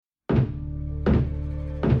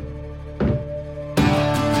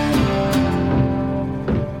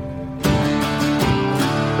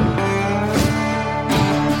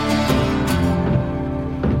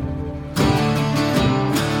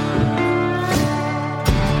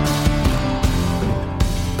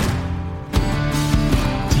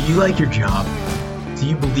you like your job? Do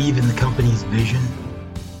you believe in the company's vision?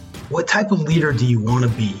 What type of leader do you want to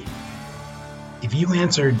be? If you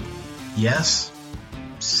answered yes,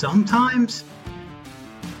 sometimes,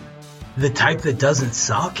 the type that doesn't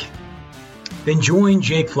suck, then join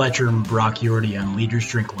Jake Fletcher and Brock Yorty on Leaders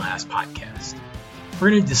Drink Last podcast. We're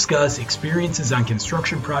going to discuss experiences on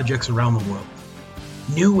construction projects around the world,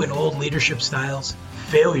 new and old leadership styles,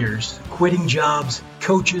 failures, quitting jobs,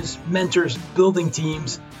 coaches, mentors, building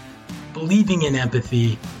teams, believing in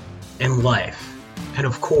empathy, and life. And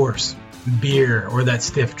of course, beer or that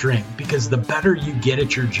stiff drink, because the better you get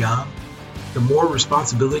at your job, the more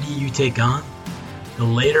responsibility you take on, the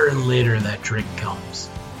later and later that drink comes.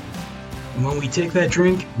 And when we take that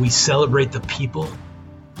drink, we celebrate the people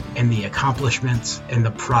and the accomplishments and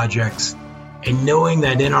the projects, and knowing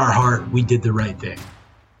that in our heart, we did the right thing.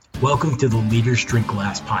 Welcome to the Leaders Drink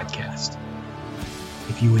Last podcast.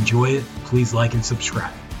 If you enjoy it, please like and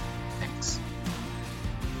subscribe. Thanks.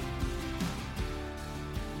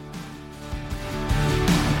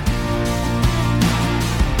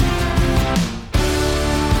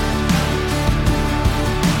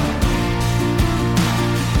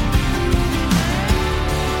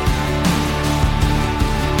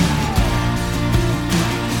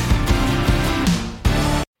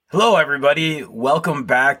 Hello, everybody. Welcome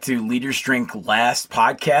back to Leaders Drink Last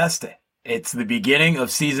podcast. It's the beginning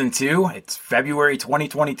of season 2. It's February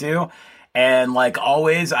 2022. And like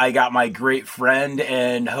always, I got my great friend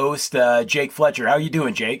and host, Jake Fletcher. How you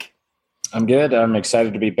doing, Jake? I'm good. I'm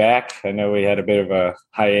excited to be back. I know we had a bit of a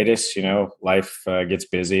hiatus. Life gets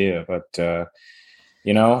busy. But,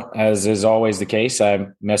 as is always the case, I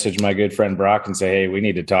message my good friend Brock and say, hey, we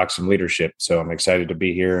need to talk some leadership. So I'm excited to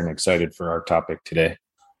be here and excited for our topic today.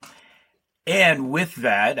 And with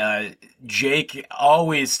that, Jake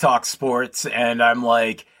always talks sports, and I'm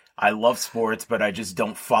like, I love sports, but I just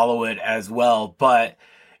don't follow it as well. But,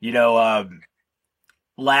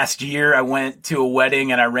 last year I went to a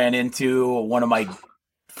wedding and I ran into one of my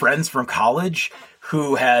friends from college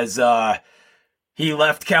who has, he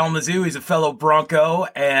left Kalamazoo. He's a fellow Bronco,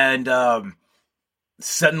 and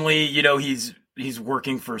suddenly, he's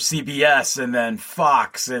working for CBS and then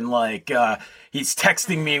Fox, and he's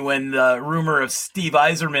texting me when the rumor of Steve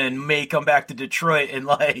Yzerman may come back to Detroit. And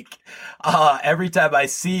every time I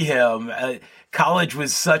see him, college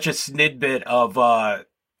was such a snidbit of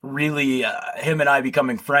really him and I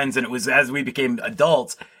becoming friends. And it was as we became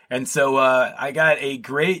adults. And so I got a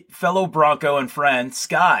great fellow Bronco and friend,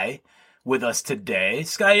 Sky, with us today.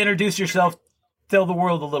 Sky, introduce yourself. Tell the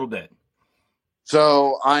world a little bit.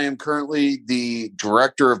 So I am currently the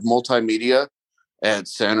director of multimedia at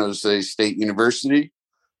San Jose State University.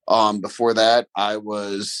 Before that, I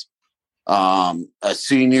was a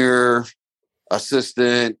senior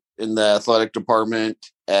assistant in the athletic department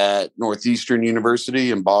at Northeastern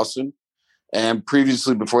University in Boston. And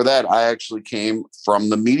previously before that, I actually came from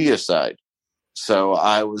the media side. So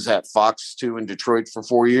I was at Fox 2 in Detroit for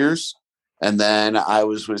 4 years. And then I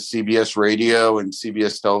was with CBS Radio and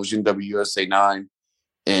CBS Television, WUSA 9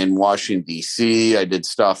 in Washington, D.C. I did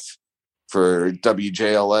stuff for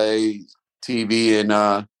WJLA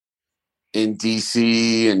TV in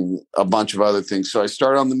D.C. and a bunch of other things. So I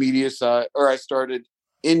started on the media side, or I started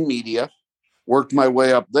in media, worked my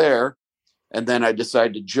way up there, and then I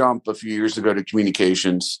decided to jump a few years ago to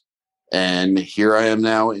communications. And here I am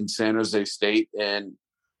now in San Jose State. And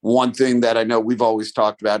one thing that I know we've always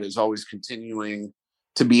talked about is always continuing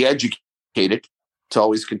to be educated, to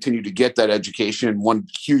always continue to get that education. One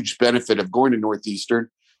huge benefit of going to Northeastern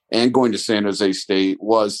and going to San Jose State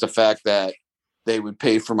was the fact that they would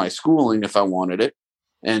pay for my schooling if I wanted it.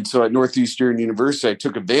 And so at Northeastern University, I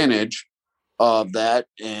took advantage of that.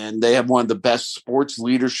 And they have one of the best sports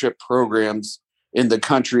leadership programs in the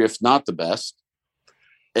country, if not the best.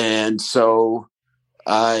 And so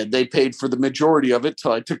they paid for the majority of it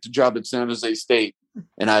till I took the job at San Jose State,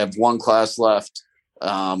 and I have one class left.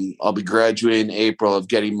 I'll be graduating in April of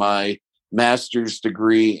getting my master's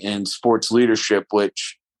degree in sports leadership,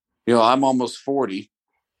 which, I'm almost 40,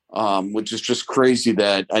 which is just crazy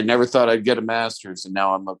that I never thought I'd get a master's, and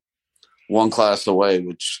now I'm one class away,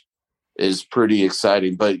 which is pretty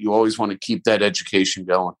exciting. But you always want to keep that education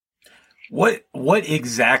going. What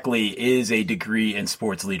exactly is a degree in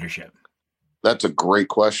sports leadership? That's a great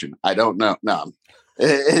question. I don't know. No,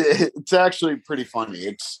 it's actually pretty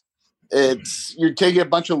funny. It's you're taking a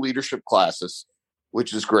bunch of leadership classes,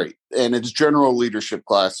 which is great. And it's general leadership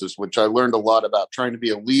classes, which I learned a lot about trying to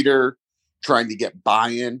be a leader, trying to get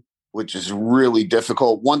buy-in, which is really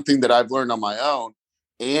difficult. One thing that I've learned on my own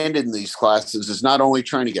and in these classes is not only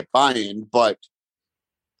trying to get buy-in, but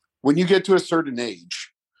when you get to a certain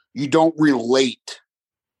age, you don't relate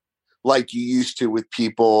like you used to with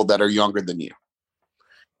people that are younger than you.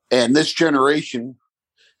 And this generation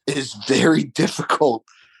is very difficult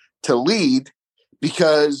to lead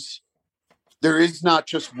because there is not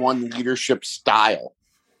just one leadership style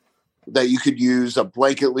that you could use, a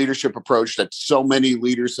blanket leadership approach that so many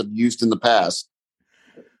leaders have used in the past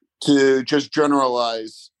to just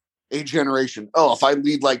generalize a generation. Oh, if I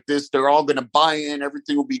lead like this, they're all going to buy in.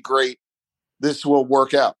 Everything will be great. This will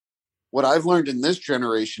work out. What I've learned in this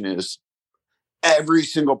generation is every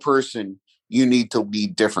single person you need to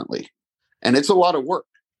lead differently. And it's a lot of work,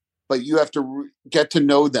 but you have to get to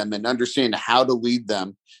know them and understand how to lead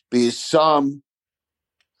them, because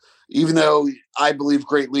even though I believe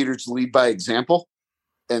great leaders lead by example,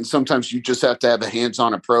 and sometimes you just have to have a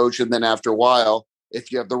hands-on approach. And then after a while,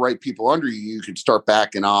 if you have the right people under you, you can start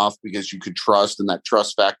backing off because you could trust, and that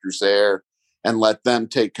trust factor's there, and let them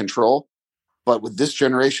take control. But with this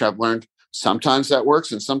generation, I've learned sometimes that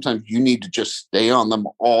works, and sometimes you need to just stay on them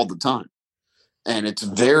all the time. And it's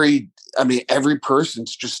every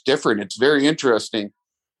person's just different. It's very interesting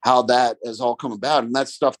how that has all come about. And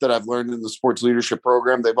that's stuff that I've learned in the sports leadership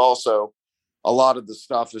program. A lot of the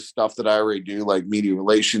stuff is stuff that I already do, like media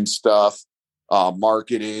relations stuff,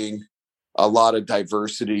 marketing, a lot of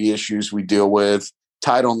diversity issues we deal with,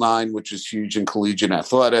 Title IX, which is huge in collegiate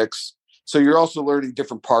athletics. So you're also learning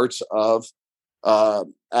different parts of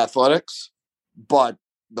athletics, but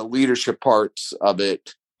the leadership parts of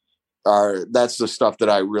it that's the stuff that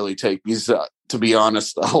I really take, because to be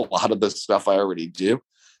honest, a lot of the stuff I already do.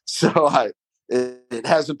 So it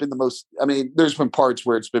hasn't been the most, there's been parts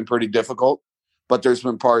where it's been pretty difficult, but there's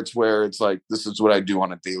been parts where it's like, this is what I do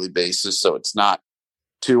on a daily basis. So it's not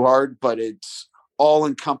too hard, but it's all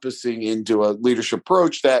encompassing into a leadership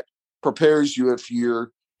approach that prepares you if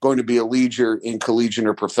you're going to be a leader in collegiate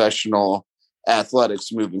or professional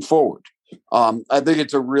athletics moving forward. I think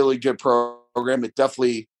it's a really good program. It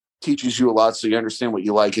definitely teaches you a lot, so you understand what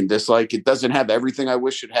you like and dislike. It doesn't have everything I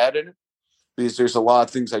wish it had in it, because there's a lot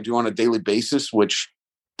of things I do on a daily basis which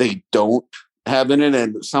they don't have in it,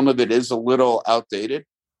 and some of it is a little outdated,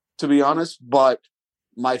 to be honest. But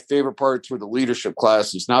my favorite parts were the leadership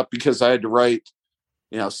classes, not because I had to write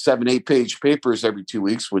 7-8 page papers every 2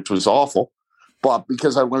 weeks, which was awful, but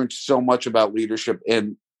because I learned so much about leadership.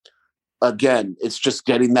 And again, it's just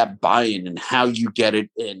getting that buy-in and how you get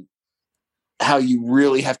it, and how you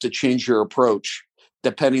really have to change your approach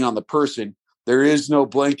depending on the person. There is no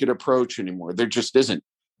blanket approach anymore. There just isn't.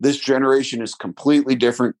 This generation is completely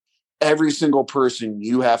different. Every single person,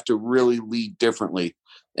 you have to really lead differently.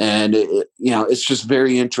 And it's just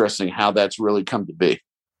very interesting how that's really come to be.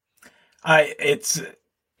 It's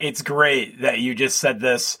great that you just said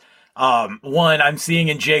this. One, I'm seeing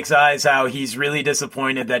in Jake's eyes how he's really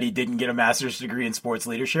disappointed that he didn't get a master's degree in sports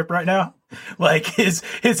leadership right now. Like his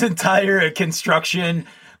entire construction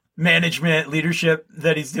management leadership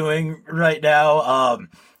that he's doing right now.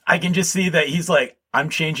 I can just see that he's like, I'm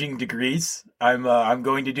changing degrees. I'm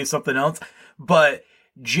going to do something else. But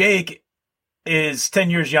Jake is 10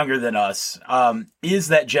 years younger than us, is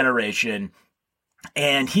that generation.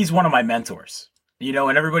 And he's one of my mentors,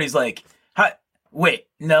 and everybody's like, wait,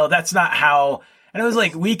 no, that's not how. And I was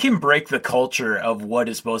like, we can break the culture of what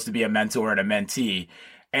is supposed to be a mentor and a mentee.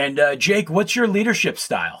 And Jake, what's your leadership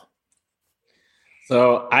style?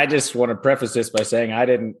 So I just want to preface this by saying I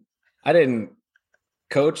didn't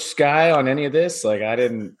coach Sky on any of this. Like, I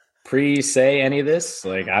didn't pre-say any of this.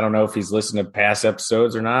 Like, I don't know if he's listened to past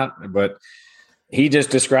episodes or not, but he just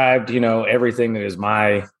described, everything that is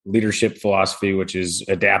my leadership philosophy, which is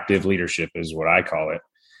adaptive leadership is what I call it.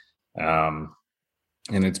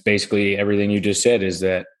 And it's basically everything you just said is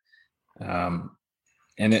that,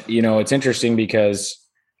 it's interesting because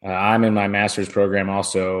I'm in my master's program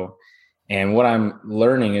also. And what I'm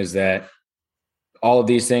learning is that all of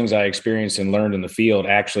these things I experienced and learned in the field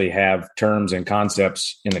actually have terms and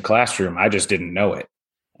concepts in the classroom. I just didn't know it.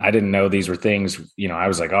 I didn't know these were things, I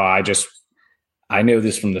was like, I know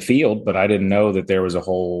this from the field, but I didn't know that there was a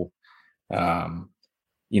whole,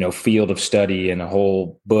 field of study and a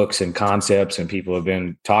whole books and concepts, and people have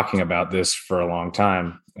been talking about this for a long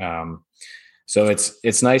time. So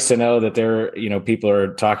it's nice to know that there, people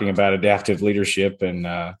are talking about adaptive leadership and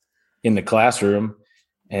in the classroom,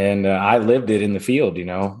 and I lived it in the field.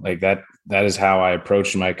 Like that is how I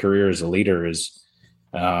approached my career as a leader. Is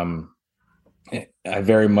I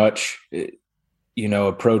very much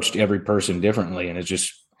approached every person differently, and it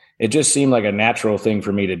just seemed like a natural thing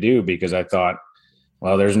for me to do, because I thought,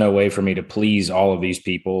 well, there's no way for me to please all of these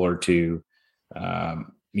people or to,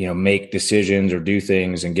 make decisions or do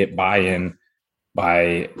things and get buy-in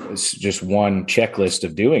by just one checklist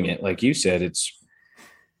of doing it. Like you said, it's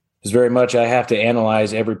very much I have to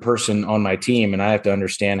analyze every person on my team, and I have to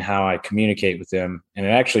understand how I communicate with them. And it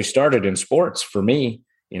actually started in sports for me.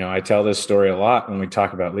 I tell this story a lot when we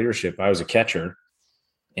talk about leadership. I was a catcher,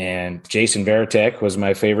 and Jason Varitek was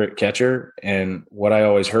my favorite catcher. And what I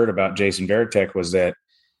always heard about Jason Varitek was that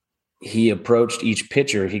he approached each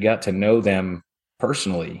pitcher, he got to know them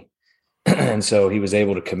personally. And so he was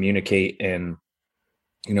able to communicate, and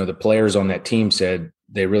the players on that team said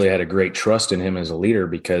they really had a great trust in him as a leader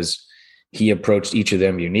because he approached each of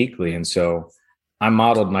them uniquely. And so I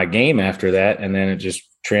modeled my game after that. And then it just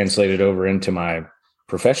translated over into my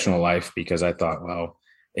professional life because I thought, well,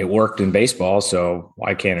 it worked in baseball, so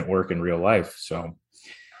why can't it work in real life? So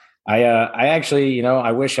I actually,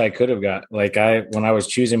 I wish I could have got when I was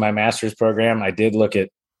choosing my master's program, I did look at,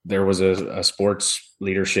 there was a sports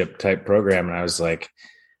leadership type program. And I was like,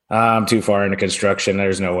 I'm too far into construction.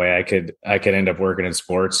 There's no way I could end up working in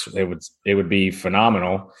sports. It would be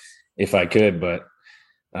phenomenal if I could, but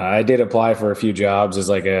I did apply for a few jobs as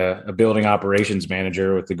like a building operations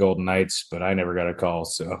manager with the Golden Knights, but I never got a call.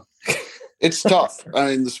 So it's tough. I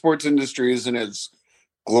mean, the sports industry isn't as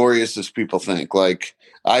glorious as people think. Like,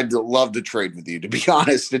 I'd love to trade with you, to be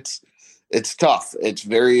honest. It's tough. It's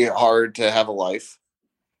very hard to have a life.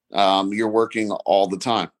 You're working all the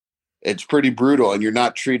time. It's pretty brutal, and you're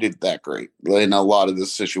not treated that great in a lot of the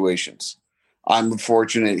situations. I'm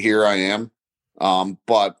fortunate here I am,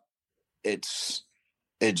 but it's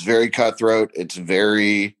very cutthroat. It's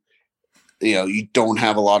very, you don't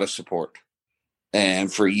have a lot of support.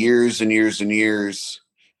 And for years and years and years,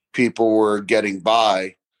 people were getting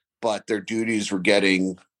by, but their duties were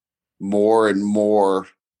getting more and more,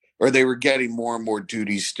 or they were getting more and more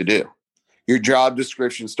duties to do. Your job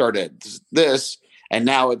description started this, and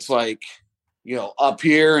now it's like, up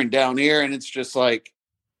here and down here. And it's just like,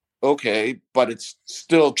 okay, but it's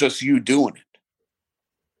still just you doing it.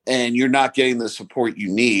 And you're not getting the support you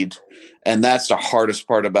need. And that's the hardest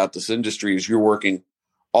part about this industry is you're working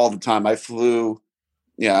all the time. I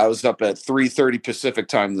was up at 3:30 Pacific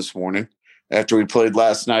time this morning after we played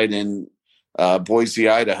last night in Boise,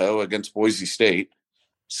 Idaho against Boise State.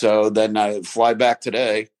 So then I fly back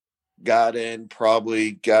today, got into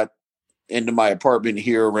my apartment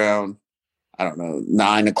here around,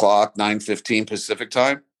 9 o'clock, 9:15 Pacific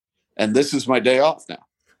time. And this is my day off now.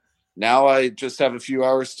 Now I just have a few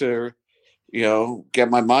hours to, get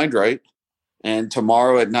my mind right. And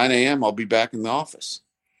tomorrow at 9 a.m., I'll be back in the office,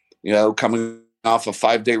 coming off a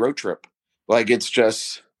 5-day road trip. Like, it's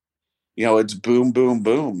just, it's boom, boom,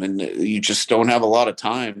 boom. And you just don't have a lot of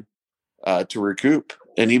time to recoup.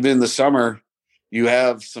 And even in the summer, you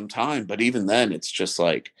have some time. But even then, it's just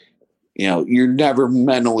like, you're never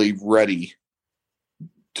mentally ready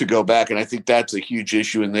to go back. And I think that's a huge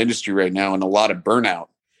issue in the industry right now. And a lot of burnout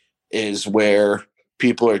is where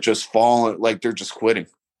people are just falling, like they're just quitting.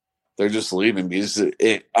 They're just leaving because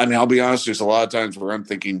I'll be honest, there's a lot of times where I'm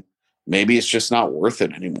thinking maybe it's just not worth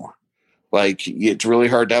it anymore. Like, it's really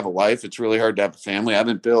hard to have a life. It's really hard to have a family. I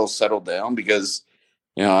haven't been settled down because,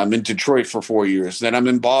 I'm in Detroit for 4 years. Then I'm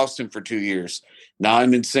in Boston for 2 years. Now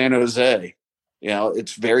I'm in San Jose.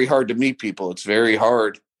 It's very hard to meet people. It's very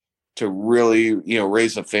hard to really,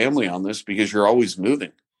 raise a family on this because you're always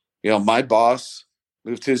moving. My boss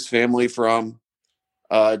moved his family from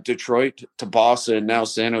Detroit to Boston and now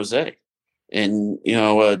San Jose in, a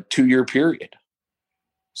 2-year period.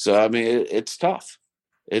 So, I mean, it's tough.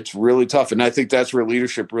 It's really tough. And I think that's where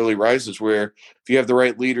leadership really rises, where if you have the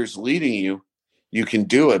right leaders leading you, you can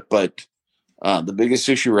do it. But the biggest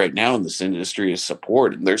issue right now in this industry is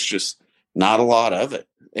support. And there's just not a lot of it.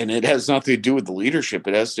 And it has nothing to do with the leadership.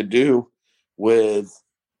 It has to do with,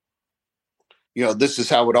 this is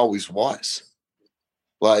how it always was.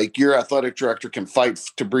 Like, your athletic director can fight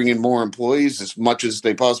to bring in more employees as much as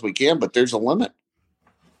they possibly can, but there's a limit.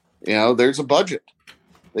 There's a budget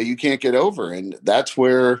that you can't get over. And that's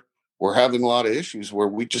where we're having a lot of issues, where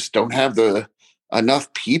we just don't have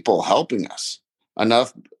enough people helping us,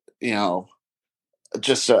 enough, enough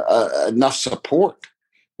support,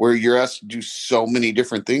 where you're asked to do so many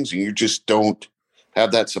different things and you just don't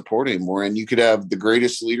have that support anymore. And you could have the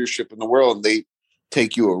greatest leadership in the world and they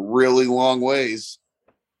take you a really long ways.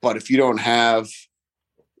 But if you don't have,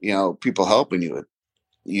 people helping you,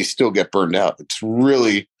 you still get burned out. It's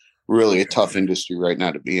really, really a tough industry right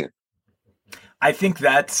now to be in. I think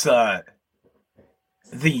that's the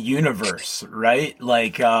universe, right?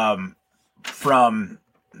 Like, from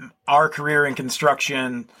our career in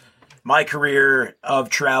construction, my career of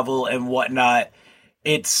travel and whatnot,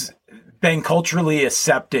 it's been culturally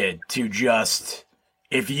accepted to just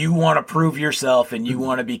if you want to prove yourself and you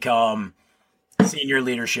want to become senior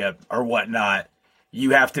leadership or whatnot,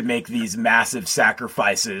 you have to make these massive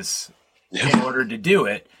sacrifices in order to do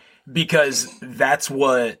it, because that's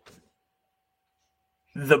what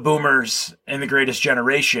the boomers and the greatest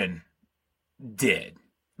generation did,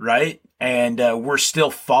 right? And we're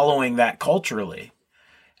still following that culturally.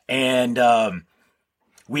 And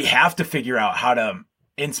we have to figure out how to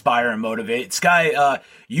inspire and motivate. Sky,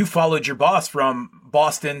 you followed your boss from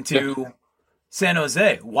Boston to San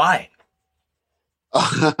Jose. Why?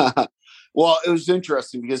 Well, it was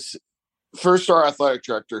interesting because first our athletic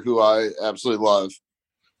director, who I absolutely love,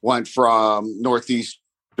 went from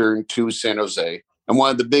Northeastern to San Jose. And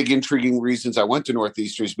one of the big intriguing reasons I went to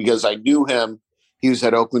Northeastern is because I knew him. He was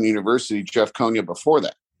at Oakland University, Jeff Konya, before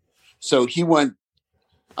that. So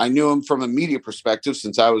I knew him from a media perspective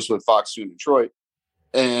since I was with Fox 2 in Detroit,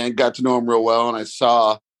 and got to know him real well. And I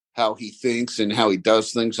saw how he thinks and how he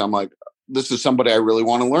does things. I'm like, this is somebody I really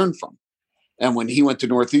want to learn from. And when he went to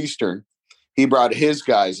Northeastern, he brought his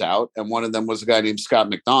guys out. And one of them was a guy named Scott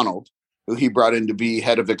McDonald, who he brought in to be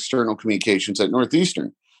head of external communications at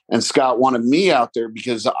Northeastern. And Scott wanted me out there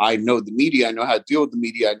because I know the media. I know how to deal with the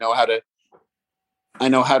media. I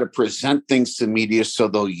know how to present things to media so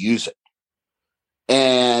they'll use it.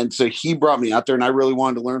 And so he brought me out there, and I really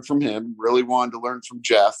wanted to learn from him, really wanted to learn from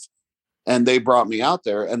Jeff. And they brought me out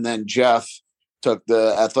there. And then Jeff took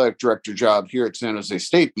the athletic director job here at San Jose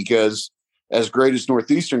State because, as great as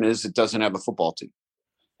Northeastern is, it doesn't have a football team.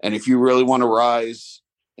 And if you really want to rise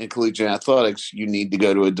in collegiate athletics, you need to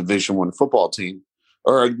go to a Division I football team,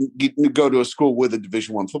 or go to a school with a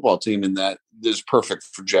Division I football team. And that is perfect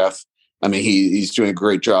for Jeff. I mean, he's doing a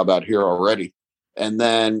great job out here already. And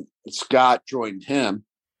then Scott joined him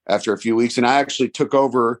after a few weeks, and I actually took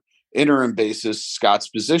over interim basis Scott's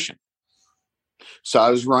position. So I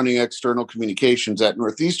was running external communications at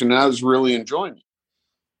Northeastern, and I was really enjoying it.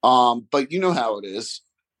 But you know how it is,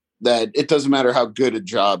 that it doesn't matter how good a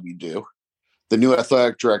job you do. The new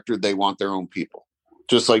athletic director, they want their own people.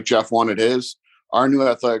 Just like Jeff wanted his. Our new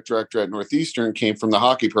athletic director at Northeastern came from the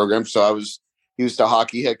hockey program. So he was the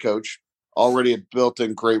hockey head coach. Already had built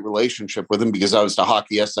in great relationship with him because I was the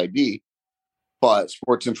hockey SID, but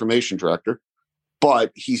sports information director.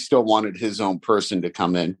 But he still wanted his own person to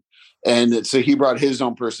come in. And so he brought his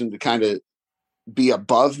own person to kind of be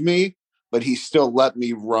above me, but he still let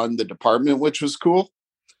me run the department, which was cool,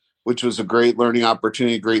 which was a great learning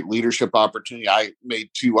opportunity, great leadership opportunity. I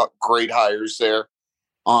made 2 great hires there.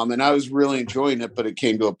 And I was really enjoying it, but it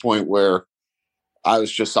came to a point where I was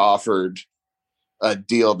just offered a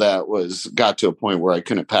deal that got to a point where I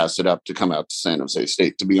couldn't pass it up to come out to San Jose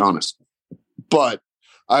State, to be honest. But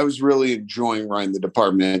I was really enjoying running the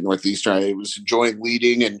department at Northeastern. I was enjoying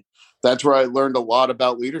leading, and that's where I learned a lot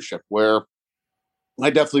about leadership, where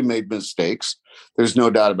I definitely made mistakes. There's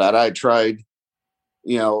no doubt about it. I tried,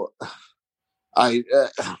 maybe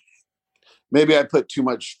I put too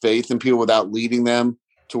much faith in people without leading them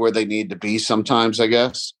to where they need to be sometimes, I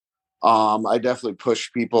guess. I definitely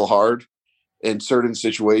pushed people hard in certain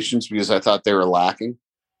situations because I thought they were lacking,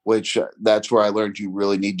 which that's where I learned you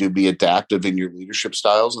really need to be adaptive in your leadership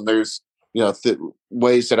styles. And there's,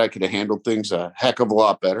 ways that I could have handled things a heck of a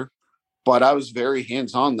lot better. But I was very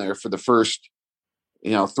hands-on there for the first,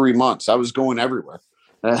 3 months. I was going everywhere.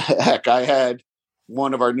 Heck, I had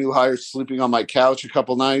one of our new hires sleeping on my couch a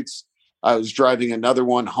couple nights. I was driving another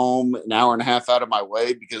one home an hour and a half out of my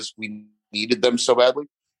way because we needed them so badly.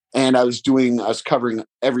 And I was covering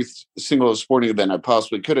every single sporting event I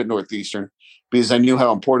possibly could at Northeastern because I knew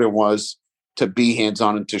how important it was to be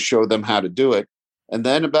hands-on and to show them how to do it. And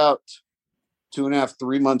then about 2.5,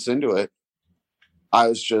 3 months into it,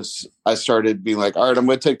 I started being like, all right, I'm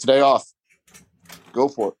going to take today off. Go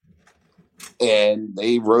for it. And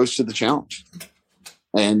they rose to the challenge.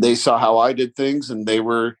 And they saw how I did things, and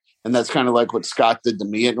that's kind of like what Scott did to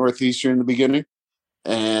me at Northeastern in the beginning.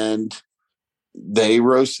 And they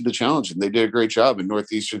rose to the challenge, and they did a great job. And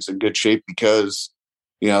Northeastern's in good shape because,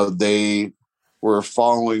 they were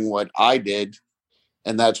following what I did.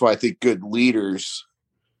 And that's why I think good leaders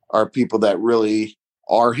are people that really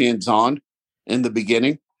are hands-on in the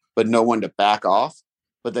beginning, but know when to back off.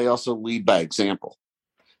 But they also lead by example.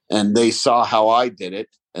 And they saw how I did it,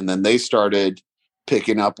 and then they started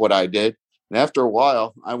picking up what I did. And after a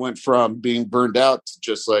while, I went from being burned out to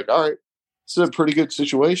just like, all right, this is a pretty good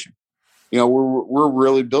situation. We're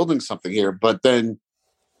really building something here. But then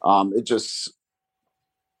it just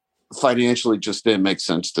financially just didn't make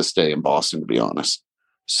sense to stay in Boston, to be honest.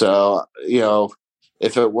 So,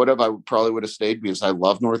 if it would have, I probably would have stayed because I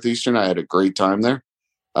love Northeastern. I had a great time there.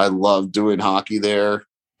 I love doing hockey there.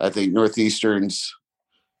 I think Northeastern's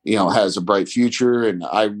has a bright future, and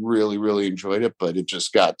I really, really enjoyed it. But it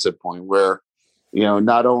just got to a point where,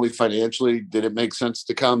 not only financially did it make sense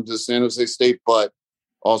to come to San Jose State, but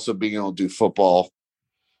also being able to do football,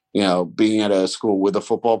 being at a school with a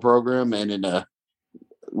football program and in a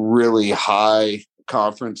really high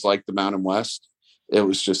conference like the Mountain West, it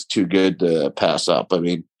was just too good to pass up. I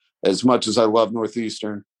mean, as much as I love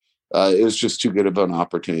Northeastern, it was just too good of an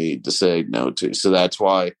opportunity to say no to. So that's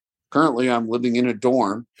why currently I'm living in a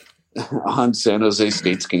dorm on San Jose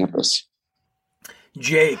State's campus.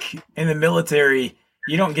 Jake, in the military,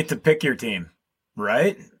 you don't get to pick your team,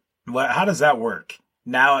 right? How does that work?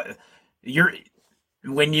 Now,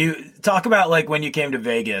 when you talk about like when you came to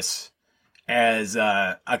Vegas as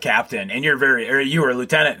a captain, and you were a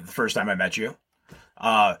lieutenant the first time I met you,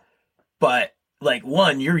 but like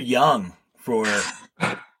you're young for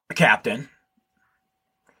a captain.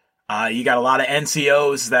 You got a lot of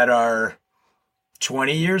NCOs that are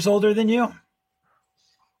 20 years older than you.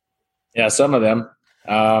 Yeah, some of them.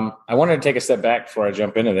 I wanted to take a step back before I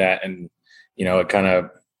jump into that. And, it kind of,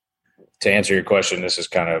 to answer your question, this is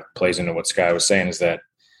kind of plays into what Sky was saying, is that,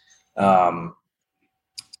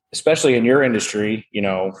 especially in your industry,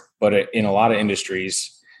 but in a lot of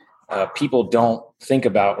industries, people don't think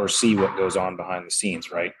about or see what goes on behind the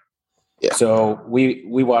scenes, right? Yeah. So we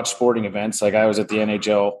watch sporting events. Like I was at the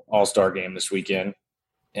NHL All-Star game this weekend,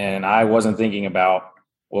 and I wasn't thinking about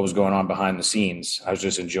what was going on behind the scenes. I was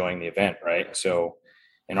just enjoying the event, right? So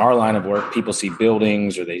in our line of work, people see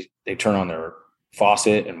buildings or they turn on their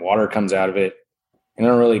faucet and water comes out of it. And they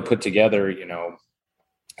don't really put together,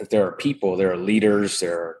 that there are people, there are leaders,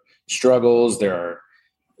 there are struggles, there are,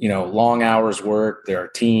 long hours work, there are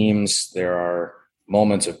teams, there are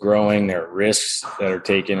moments of growing, there are risks that are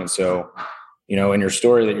taken. And so, in your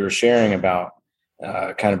story that you were sharing about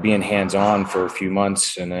kind of being hands-on for a few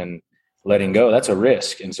months and then letting go, that's a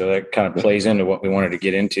risk. And so that kind of plays into what we wanted to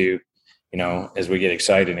get into, as we get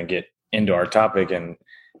excited and get into our topic. And,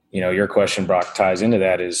 your question, Brock, ties into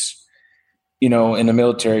that is, in the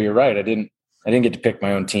military, you're right. I didn't get to pick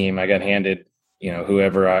my own team. I got handed,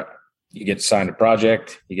 whoever you get assigned a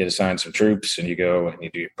project, you get assigned some troops, and you go and you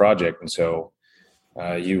do your project. And so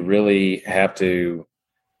you really have to,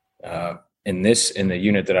 in the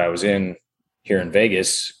unit that I was in here in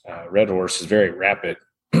Vegas, Red Horse is very rapid.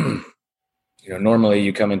 Normally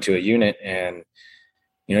you come into a unit and,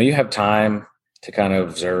 you have time to kind of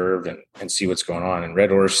observe and see what's going on. In Red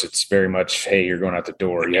Horse, it's very much, hey, you're going out the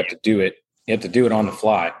door. You have to do it. You have to do it on the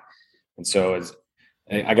fly. And so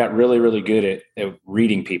I got really, really good at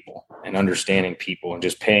reading people and understanding people and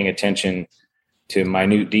just paying attention to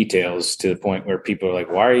minute details, to the point where people are like,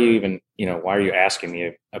 why are you asking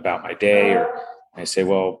me about my day? Or I say,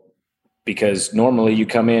 well, because normally you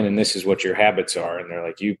come in and this is what your habits are. And they're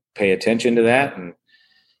like, you pay attention to that? And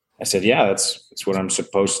I said, yeah, that's what I'm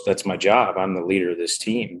supposed, that's my job. I'm the leader of this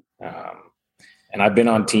team. And I've been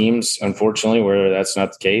on teams, unfortunately, where that's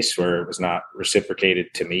not the case, where it was not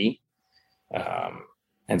reciprocated to me.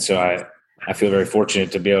 And so I feel very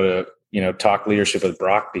fortunate to be able to, talk leadership with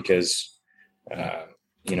Brock, because,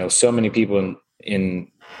 so many people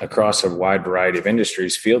in across a wide variety of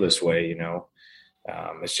industries feel this way.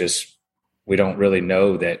 It's just, we don't really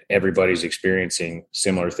know that everybody's experiencing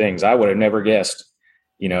similar things. I would have never guessed,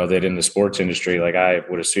 that in the sports industry, like I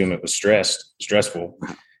would assume it was stressful,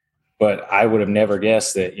 but I would have never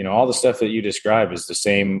guessed that, all the stuff that you describe is the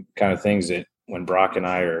same kind of things that when Brock and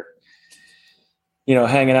I are,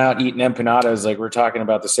 hanging out, eating empanadas, like we're talking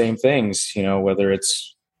about the same things, whether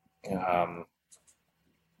it's,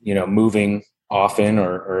 moving often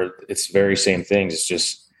or it's very same things. It's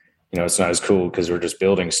just, it's not as cool because we're just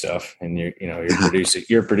building stuff, and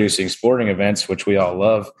you're producing sporting events, which we all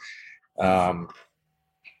love.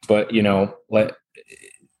 But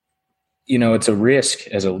it's a risk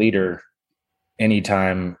as a leader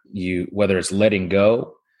anytime whether it's letting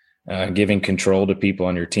go, giving control to people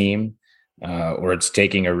on your team, or it's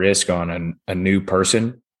taking a risk on a new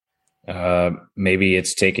person. Maybe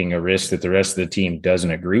it's taking a risk that the rest of the team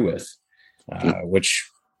doesn't agree with, which,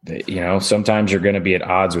 sometimes you're going to be at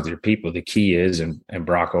odds with your people. The key is, and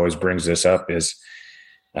Brock always brings this up, is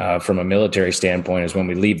from a military standpoint, is when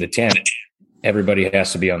we leave the tent, everybody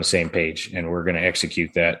has to be on the same page, and we're going to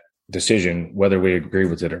execute that decision, whether we agree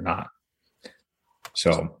with it or not.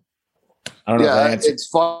 So I don't know. Yeah, it's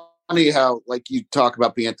funny how, like, you talk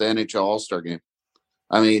about being at the NHL All-Star game.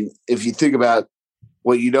 I mean, if you think about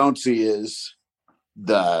what you don't see is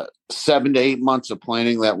the 7 to 8 months of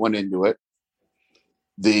planning that went into it.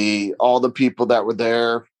 All the people that were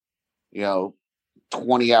there,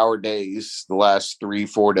 20-hour days, the last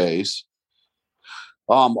 3-4 days.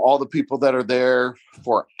 all the people that are there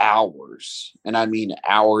for hours, and I mean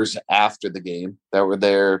hours after the game, that were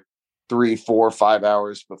there 3, 4, 5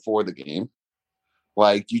 hours before the game.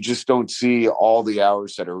 Like, you just don't see all the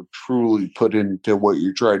hours that are truly put into what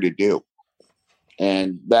you're trying to do.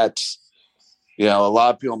 And that's, a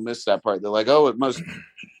lot of people miss that part. They're like, oh, it must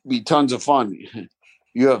be tons of fun.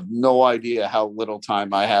 You have no idea how little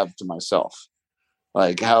time I have to myself.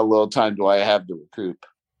 Like, how little time do I have to recoup?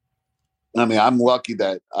 I mean, I'm lucky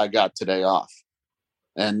that I got today off.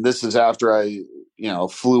 And this is after I,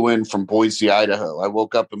 flew in from Boise, Idaho. I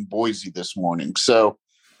woke up in Boise this morning. So,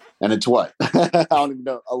 and it's what? I don't even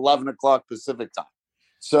know, 11 o'clock Pacific time.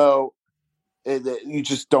 So you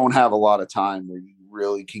just don't have a lot of time where you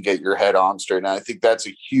really can get your head on straight. And I think that's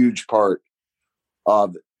a huge part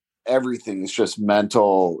of everything. It's just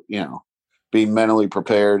mental, being mentally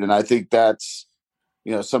prepared. And I think that's,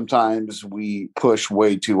 sometimes we push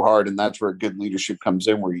way too hard, and that's where good leadership comes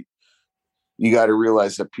in, where you got to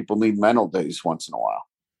realize that people need mental days once in a while.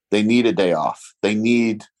 They need a day off. They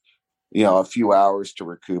need, a few hours to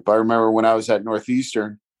recoup. I remember when I was at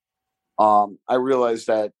Northeastern, I realized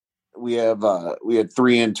that we had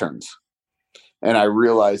 3 interns, and I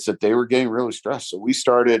realized that they were getting really stressed. So we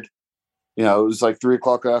started, it was like 3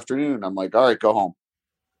 o'clock in the afternoon. I'm like, all right, go home.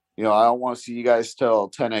 I don't want to see you guys till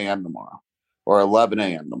 10 a.m. tomorrow, or 11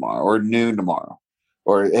 a.m. tomorrow, or noon tomorrow.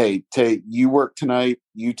 Or, hey, you work tonight,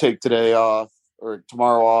 you take today off, or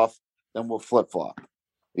tomorrow off, then we'll flip-flop.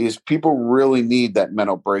 Because people really need that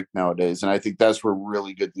mental break nowadays. And I think that's where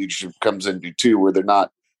really good leadership comes into too, where they're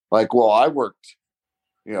not like, well, I worked,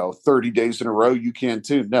 30 days in a row, you can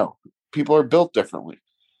too. No, people are built differently.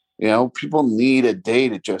 People need a day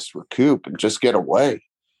to just recoup and just get away.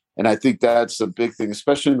 And I think that's a big thing,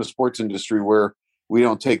 especially in the sports industry, where we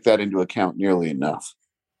don't take that into account nearly enough.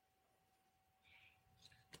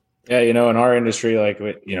 Yeah, in our industry, like,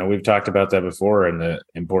 we've talked about that before, and the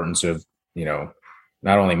importance of,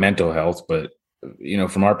 not only mental health, but,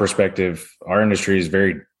 from our perspective, our industry is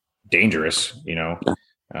very dangerous,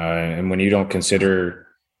 and when you don't consider,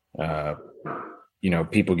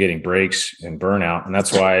 people getting breaks and burnout. And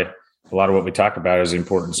that's why a lot of what we talk about is the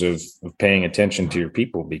importance of paying attention to your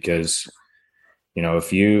people, because,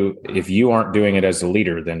 if you aren't doing it as a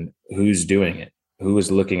leader, then who's doing it? Who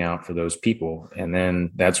is looking out for those people? And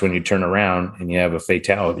then that's when you turn around and you have a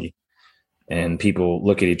fatality, and people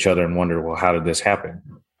look at each other and wonder, well, how did this happen?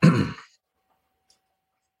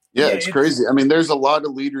 Yeah, it's crazy. I mean, there's a lot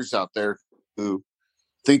of leaders out there who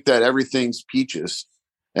think that everything's peaches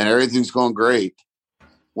and everything's going great,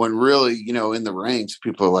 when really, in the ranks,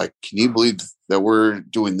 people are like, can you believe that we're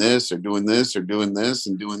doing this or doing this or doing this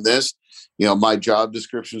and doing this? My job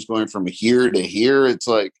description is going from here to here. It's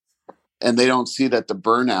like, and they don't see that the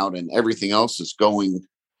burnout and everything else is going,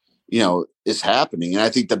 is happening. And I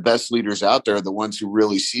think the best leaders out there are the ones who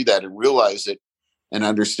really see that and realize it and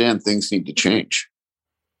understand things need to change.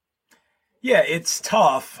 Yeah, it's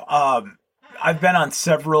tough. I've been on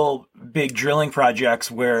several big drilling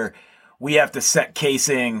projects where we have to set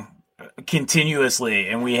casing continuously,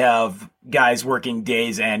 and we have guys working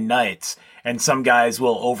days and nights, and some guys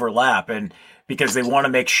will overlap, and because they want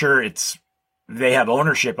to make sure they have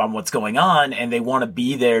ownership on what's going on, and they want to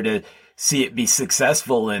be there to see it be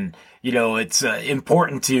successful. And, it's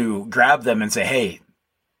important to grab them and say, hey,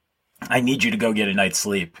 I need you to go get a night's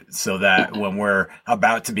sleep so that when we're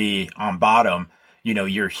about to be on bottom,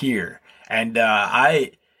 you're here. And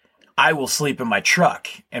I will sleep in my truck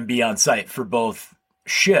and be on site for both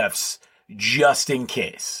shifts just in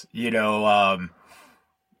case,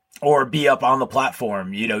 or be up on the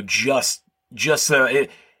platform, just so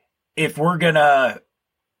if we're going to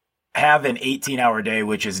have an 18-hour day,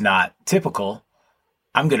 which is not typical,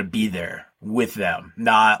 I'm going to be there with them.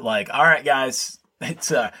 Not like, all right, guys, I'm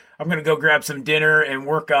going to go grab some dinner and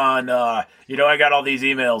work on, I got all these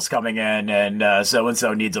emails coming in, and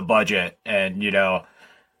so-and-so needs a budget. And,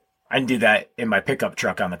 I can do that in my pickup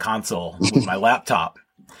truck on the console with my laptop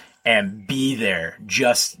and be there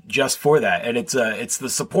just for that. And it's the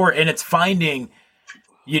support, and it's finding,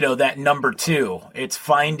 that number 2. It's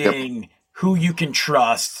finding who you can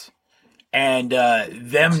trust, and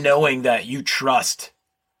them knowing that you trust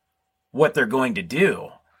what they're going to do.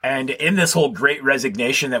 And in this whole great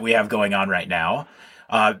resignation that we have going on right now,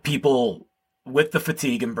 people with the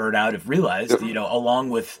fatigue and burnout have realized, along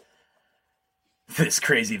with this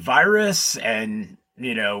crazy virus, and,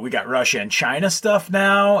 we got Russia and China stuff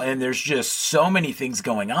now, and there's just so many things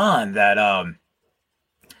going on that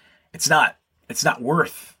it's not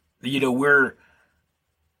worth, we're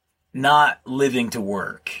not living to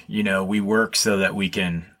work. We work so that we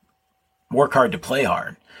can work hard to play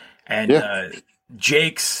hard. And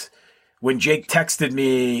when Jake texted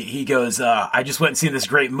me, he goes, I just went and seen this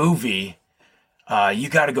great movie. You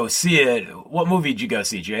got to go see it. What movie did you go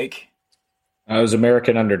see, Jake? I was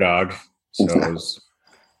American Underdog. So it was,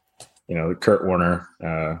 the Kurt Warner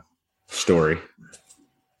story.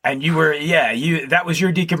 And you were, that was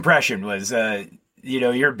your decompression was,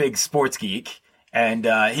 you're a big sports geek. And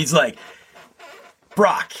he's like,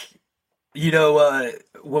 Brock,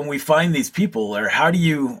 when we find these people, or how do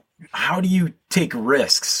you take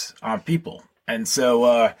risks on people? And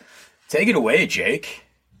so take it away, Jake.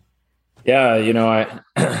 Yeah,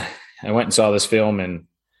 I went and saw this film, and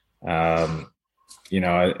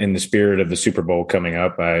in the spirit of the Super Bowl coming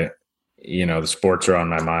up, the sports are on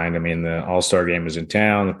my mind. I mean, the All-Star game was in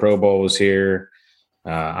town, the Pro Bowl was here.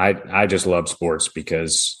 I just love sports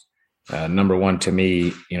because number one, to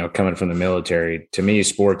me, coming from the military, to me,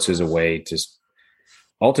 sports is a way to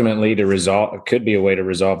ultimately could be a way to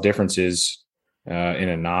resolve differences in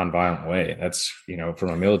a nonviolent way. That's, from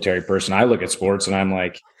a military person, I look at sports and I'm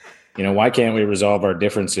like, why can't we resolve our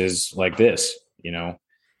differences like this?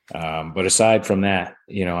 But aside from that,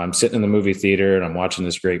 I'm sitting in the movie theater and I'm watching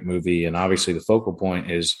this great movie. And obviously the focal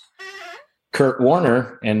point is Kurt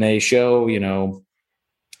Warner. And they show Dennis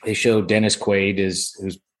Quaid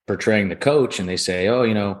who's portraying the coach. And they say,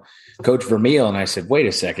 Coach Vermeil. And I said, wait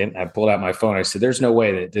a second. I pulled out my phone. I said, there's no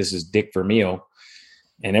way that this is Dick Vermeil.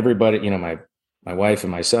 And everybody, my wife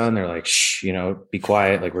and my son, they're like, shh, be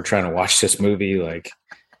quiet. Like, we're trying to watch this movie. Like,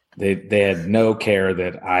 They had no care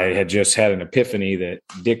that I had just had an epiphany that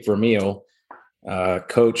Dick Vermeil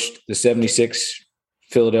coached the 76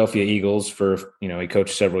 Philadelphia Eagles for, he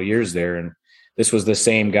coached several years there. And this was the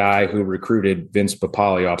same guy who recruited Vince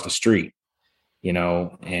Papale off the street,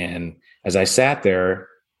 and as I sat there,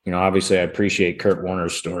 obviously I appreciate Kurt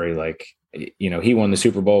Warner's story. Like, he won the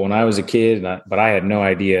Super Bowl when I was a kid, but I had no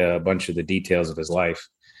idea a bunch of the details of his life.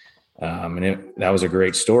 That was a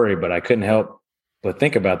great story, but I couldn't help but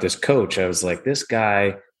think about this coach. I was like, this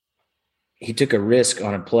guy, he took a risk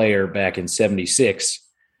on a player back in 76.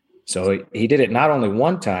 So he did it not only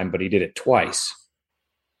one time, but he did it twice.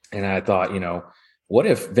 And I thought, what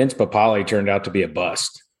if Vince Papale turned out to be a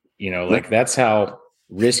bust? Like, that's how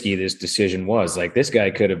risky this decision was. Like, this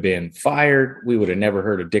guy could have been fired. We would have never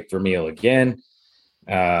heard of Dick Vermeil again.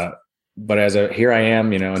 But here I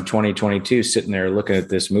am, in 2022, sitting there looking at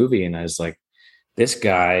this movie, and I was like, this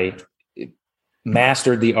guy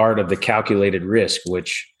mastered the art of the calculated risk,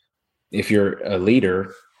 which, if you're a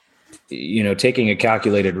leader, taking a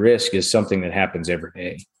calculated risk is something that happens every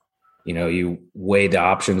day. You weigh the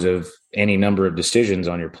options of any number of decisions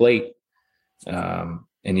on your plate, and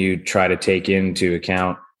you try to take into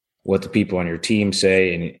account what the people on your team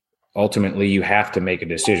say. And ultimately you have to make a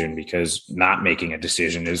decision, because not making a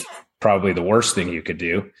decision is probably the worst thing you could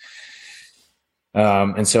do.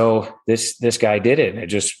 And so this guy did it, and it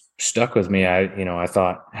just stuck with me. I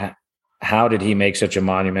thought, how did he make such a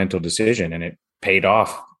monumental decision? And it paid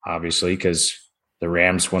off, obviously, because the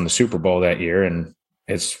Rams won the Super Bowl that year. And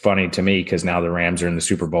it's funny to me because now the Rams are in the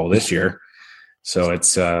Super Bowl this year. So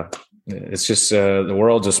it's just the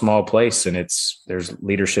world's a small place, and there's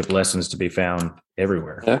leadership lessons to be found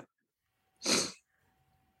everywhere. Yeah.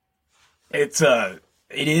 It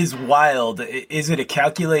is wild. Is it a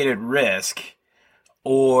calculated risk,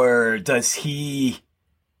 or does he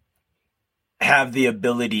have the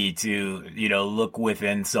ability to, look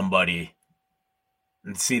within somebody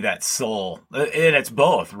and see that soul? And it's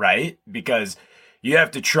both, right? Because you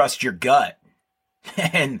have to trust your gut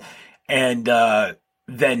and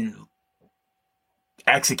then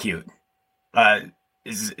execute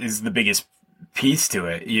is the biggest piece to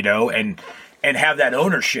it, and have that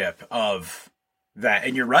ownership of that.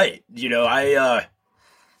 And you're right. I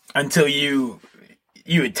until you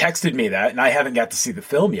had texted me that, and I haven't got to see the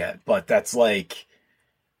film yet, but that's like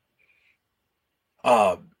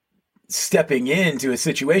stepping into a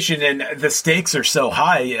situation, and the stakes are so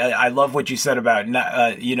high. I love what you said about,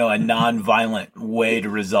 a non-violent way to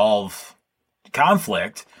resolve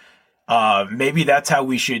conflict. Maybe that's how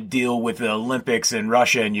we should deal with the Olympics in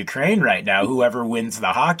Russia and Ukraine right now. Whoever wins the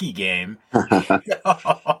hockey game.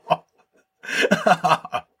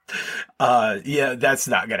 Yeah, that's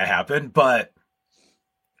not going to happen, but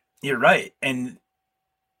you're right. And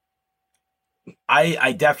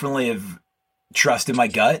I definitely have trusted my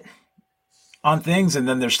gut on things. And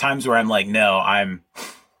then there's times where I'm like, no, I'm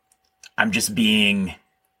just being,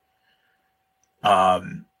 I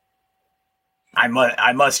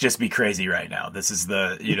must just be crazy right now. This is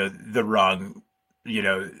the wrong,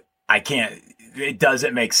 I can't, it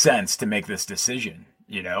doesn't make sense to make this decision,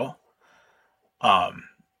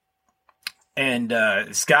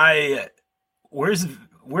 And Sky,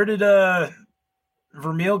 where did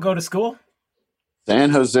Vermeil go to school? San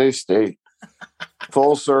Jose State.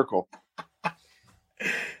 Full circle.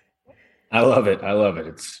 I love it.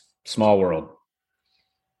 It's small world.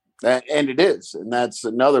 And it is. And that's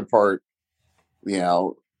another part,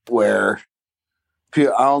 where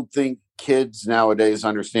I don't think kids nowadays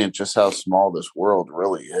understand just how small this world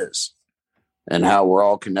really is and how we're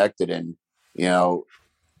all connected. And,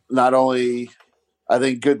 not only, I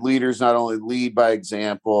think good leaders not only lead by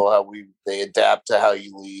example, they adapt to how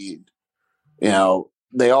you lead,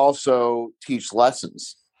 they also teach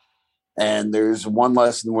lessons. And there's one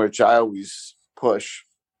lesson which I always push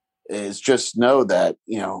is just know that,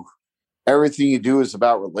 everything you do is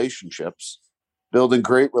about relationships, building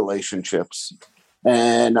great relationships.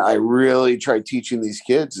 And I really try teaching these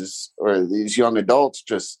kids or these young adults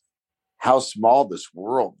just how small this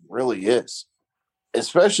world really is,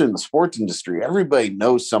 especially in the sports industry. Everybody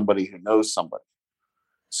knows somebody who knows somebody.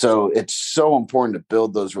 So it's so important to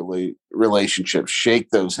build those relationships,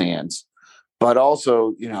 shake those hands, but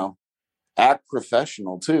also, act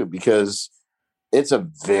professional too, because it's a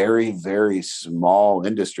very, very small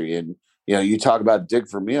industry. And, you talk about Dick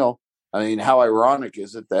Vermeil. I mean, how ironic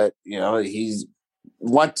is it that, he's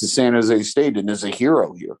went to San Jose State and is a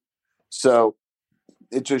hero here. So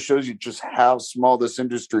it just shows you just how small this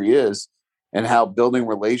industry is and how building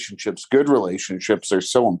relationships, good relationships, are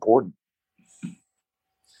so important.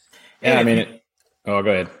 Yeah, I mean, go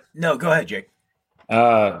ahead. No, go ahead, Jake.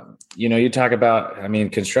 You talk about,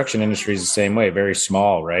 construction industry is the same way, very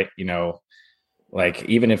small, right? Like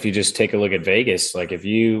even if you just take a look at Vegas, like if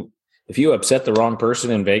you upset the wrong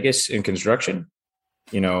person in Vegas in construction,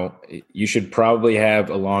 you should probably have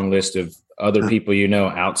a long list of other people,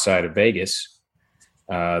 outside of Vegas,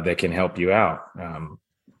 that can help you out.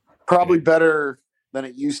 Probably better than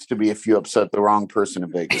it used to be if you upset the wrong person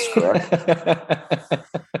in Vegas, correct?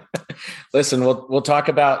 Listen, we'll talk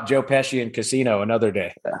about Joe Pesci and Casino another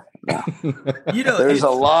day. Yeah. There's a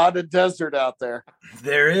lot of desert out there.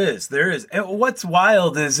 There is. And what's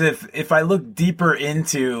wild is if I look deeper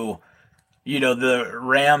into, the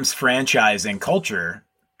Rams franchising culture,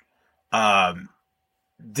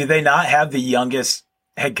 do they not have the youngest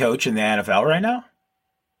head coach in the NFL right now?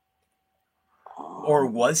 Or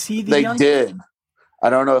was he the youngest? They did. I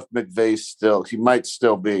don't know if McVay he might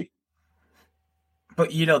still be. But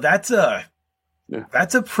that's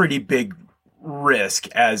a pretty big risk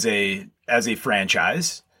as a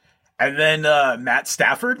franchise. And then Matt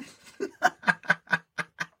Stafford.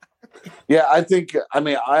 Yeah,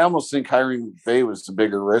 I almost think hiring McVay was the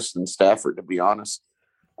bigger risk than Stafford, to be honest.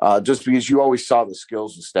 Just because you always saw the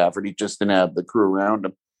skills of Stafford, he just didn't have the crew around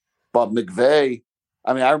him. But McVay,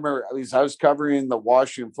 I remember, at least I was covering the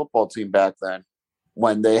Washington football team back then,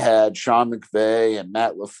 when they had Sean McVay and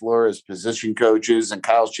Matt LaFleur as position coaches and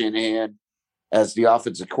Kyle Shanahan as the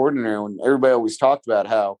offensive coordinator. And everybody always talked about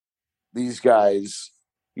how these guys,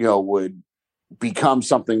 would become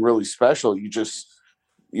something really special.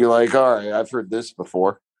 You're like, all right, I've heard this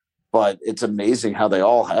before, but it's amazing how they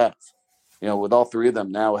all have, with all three of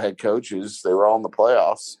them now head coaches, they were all in the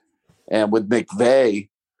playoffs. And with McVay,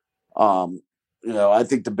 I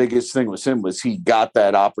think the biggest thing with him was he got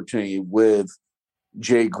that opportunity with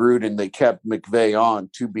Jay Gruden. They kept McVay on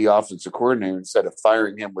to be offensive coordinator instead of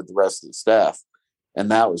firing him with the rest of the staff. And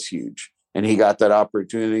that was huge. And he got that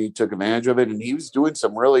opportunity, took advantage of it, and he was doing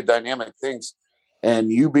some really dynamic things. And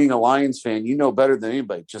you being a Lions fan, better than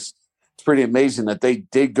anybody. Just it's pretty amazing that they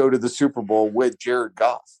did go to the Super Bowl with Jared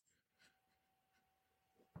Goff.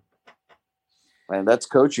 And that's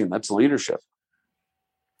coaching, that's leadership.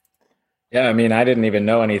 Yeah, I didn't even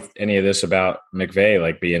know any of this about McVay,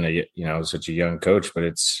 like being such a young coach. But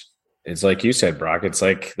it's like you said, Brock. It's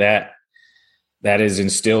like that is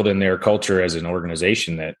instilled in their culture as an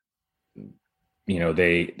organization that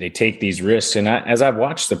they take these risks. And as I've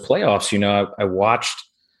watched the playoffs, I watched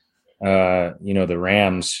the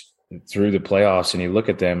Rams through the playoffs, and you look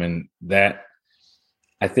at them, and that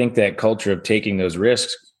I think that culture of taking those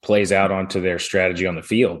risks plays out onto their strategy on the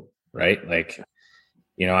field, right? Like.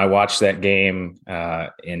 I watched that game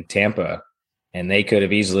in Tampa, and they could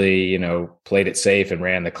have easily, played it safe and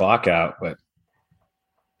ran the clock out. But,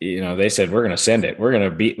 they said, we're going to send it. We're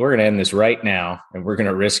going to end this right now, and we're going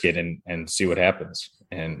to risk it and see what happens.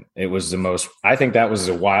 And it was I think that was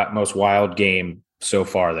the most wild game so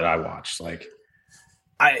far that I watched. Like,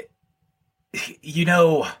 you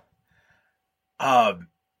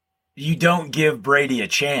don't give Brady a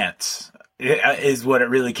chance is what it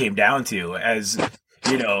really came down to, as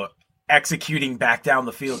executing back down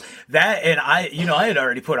the field. That, and I had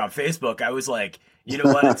already put on Facebook, I was like, You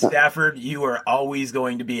know what, Stafford, you are always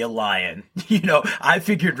going to be a lion. I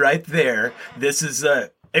figured right there,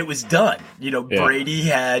 it was done. Yeah. Brady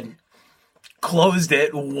had closed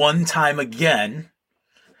it one time again.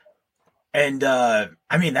 And,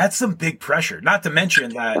 that's some big pressure. Not to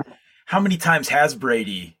mention that how many times has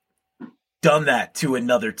Brady done that to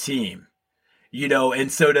another team?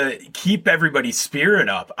 And so to keep everybody's spirit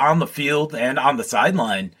up on the field and on the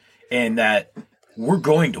sideline, and that we're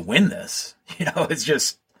going to win this,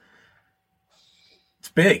 it's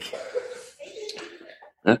big.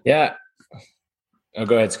 Yeah. Oh,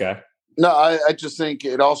 go ahead, Sky. No, I just think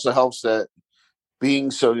it also helps that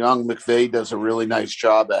being so young, McVay does a really nice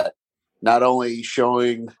job at not only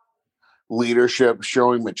showing leadership,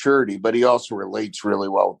 showing maturity, but he also relates really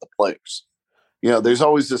well with the players. There's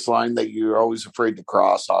always this line that you're always afraid to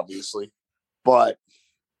cross, obviously, but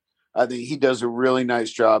I think he does a really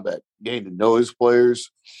nice job at getting to know his players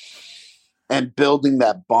and building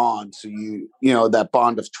that bond. So that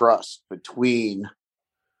bond of trust between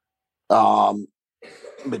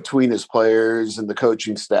his players and the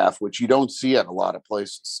coaching staff, which you don't see at a lot of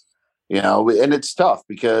places, and it's tough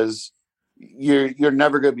because you're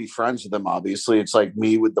never going to be friends with them. Obviously, it's like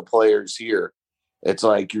me with the players here. It's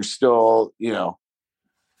like you're still, you're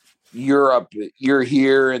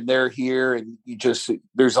here and they're here, and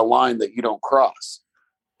there's a line that you don't cross.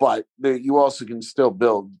 But you also can still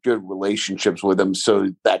build good relationships with them,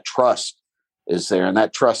 so that trust is there, and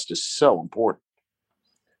that trust is so important.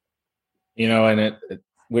 And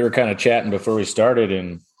we were kind of chatting before we started,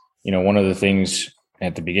 and one of the things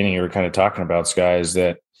at the beginning you were kind of talking about, Sky, is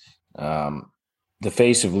that the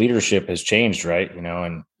face of leadership has changed, right?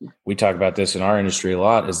 And we talk about this in our industry a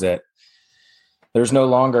lot, is that there's no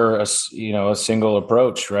longer a single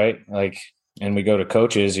approach, right? Like, and we go to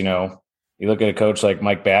coaches, you look at a coach like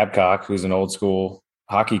Mike Babcock, who's an old school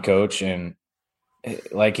hockey coach, and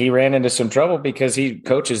like he ran into some trouble because he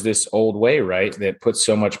coaches this old way, right? That puts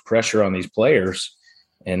so much pressure on these players,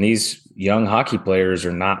 and these young hockey players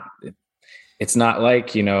are not, it's not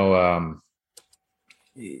like, they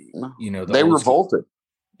revolted.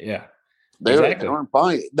 Yeah, they weren't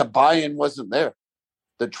buying. The buy-in wasn't there.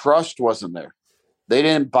 The trust wasn't there. They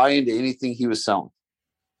didn't buy into anything he was selling,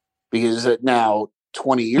 because now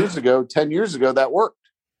 20 years ago, 10 years ago, that worked,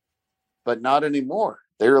 but not anymore.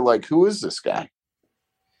 They were like, who is this guy?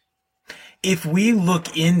 If we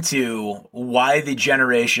look into why the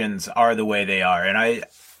generations are the way they are, and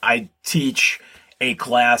I teach a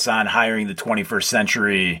class on hiring the 21st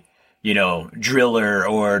century, driller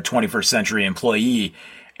or 21st century employee.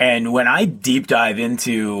 And when I deep dive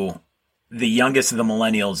into the youngest of the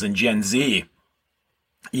millennials and Gen Z,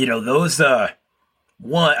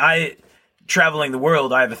 traveling the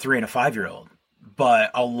world, I have a 3 and a 5-year-old, but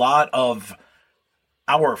a lot of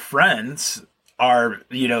our friends are,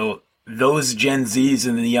 those Gen Zs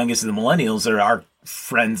and the youngest of the millennials are our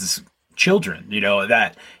friends' children,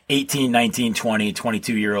 that 18, 19, 20,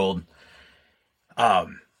 22-year-old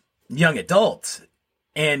young adult.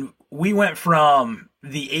 And we went from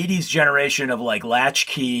the 80s generation of like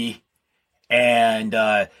latchkey and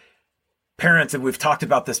parents, and we've talked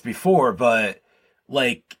about this before, but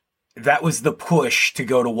like that was the push to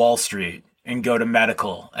go to Wall Street and go to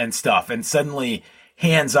medical and stuff. And suddenly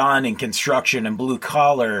hands-on in construction and blue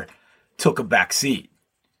collar took a back seat,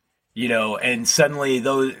 and suddenly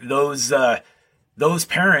those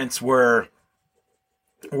parents were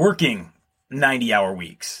working 90-hour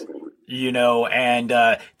weeks, and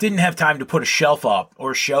didn't have time to put a shelf up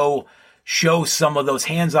or show some of those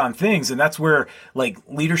hands-on things. And that's where like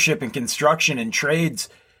leadership and construction and trades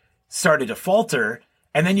started to falter.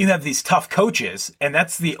 And then you have these tough coaches, and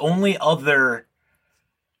that's the only other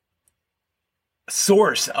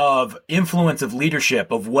source of influence of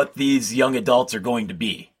leadership of what these young adults are going to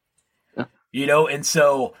be. Yeah. And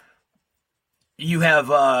so you have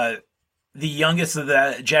the youngest of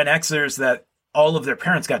the Gen Xers that all of their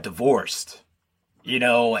parents got divorced,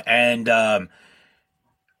 and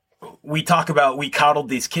we talk about, we coddled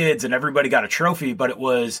these kids and everybody got a trophy, but it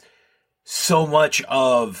was so much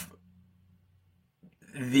of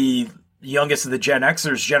the youngest of the Gen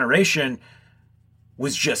Xers generation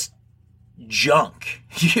was just junk,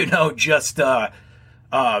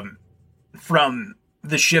 from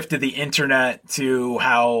the shift of the internet to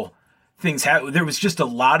how things there was just a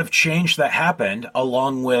lot of change that happened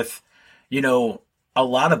along with, a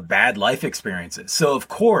lot of bad life experiences. So of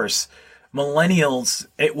course, millennials,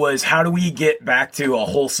 it was, how do we get back to a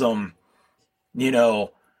wholesome,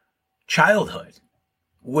 childhood,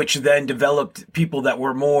 which then developed people that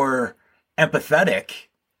were more empathetic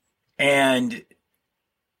and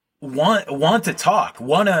want to talk,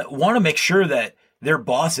 want to make sure that their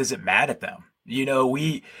boss isn't mad at them. You know,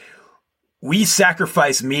 we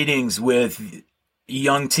sacrifice meetings with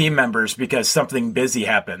young team members because something busy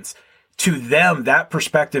happens. To them, that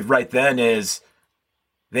perspective right then is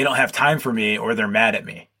they don't have time for me or they're mad at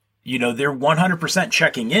me. You know, they're 100%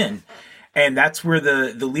 checking in. And that's where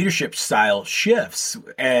the leadership style shifts.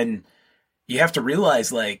 And you have to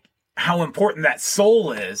realize like how important that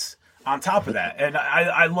soul is on top of that. And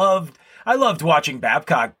I loved watching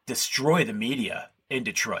Babcock destroy the media in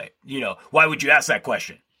Detroit. You know, why would you ask that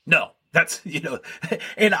question? No, that's, you know,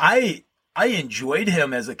 and I enjoyed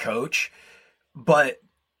him as a coach, but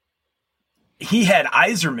he had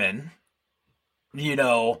Yzerman, you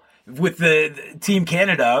know, with the Team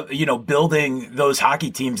Canada, you know, building those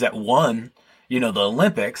hockey teams that won, you know, the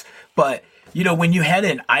Olympics. But, you know, when you had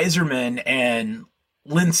an Yzerman and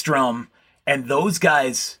Lindstrom and those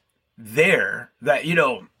guys there that, you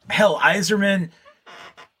know, hell, Yzerman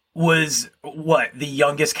was the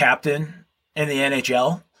youngest captain in the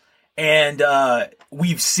NHL. And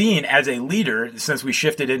we've seen as a leader, since we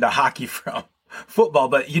shifted into hockey from football,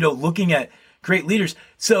 but, you know, looking at great leaders.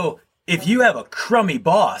 So if you have a crummy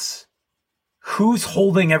boss, who's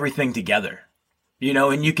holding everything together? You know,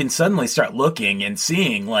 and you can suddenly start looking and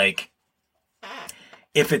seeing, like,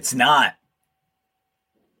 if it's not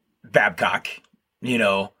Babcock, you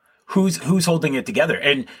know, who's holding it together?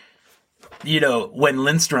 And, you know, when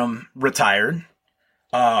Lindstrom retired,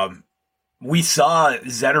 we saw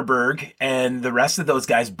Zetterberg and the rest of those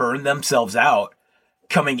guys burn themselves out,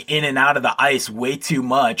 coming in and out of the ice way too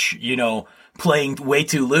much, you know, playing way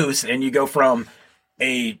too loose. And you go from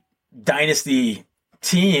a dynasty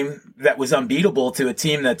team that was unbeatable to a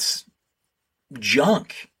team that's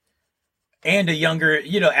junk. And a younger,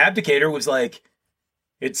 you know, Abdicator was like,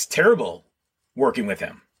 it's terrible working with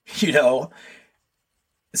him, you know?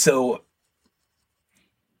 So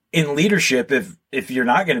in leadership, if you're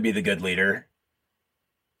not going to be the good leader,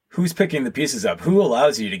 who's picking the pieces up? Who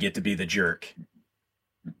allows you to get to be the jerk?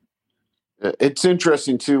 It's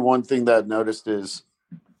interesting too. One thing that I've noticed is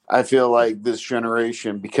I feel like this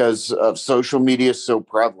generation, because of social media, is so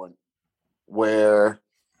prevalent, where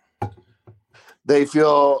they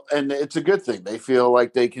feel, and it's a good thing, they feel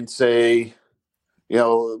like they can say, you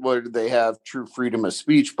know, what they have true freedom of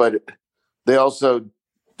speech, but they also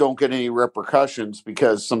don't get any repercussions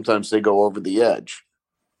because sometimes they go over the edge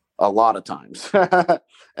a lot of times.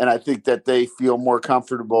 And I think that they feel more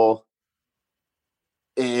comfortable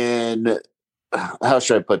in, how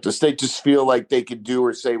should I put this? They just feel like they can do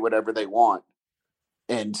or say whatever they want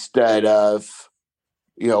instead of,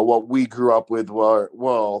 you know, what we grew up with.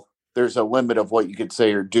 Well, there's a limit of what you could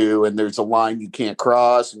say or do, and there's a line you can't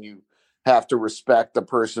cross, and you have to respect the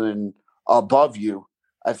person above you.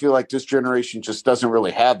 I feel like this generation just doesn't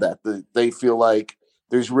really have that. They feel like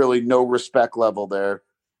there's really no respect level there,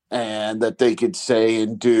 and that they could say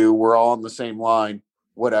and do, we're all on the same line,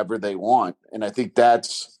 whatever they want. And I think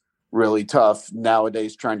that's really tough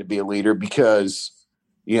nowadays trying to be a leader, because,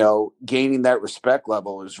 you know, gaining that respect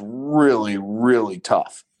level is really, really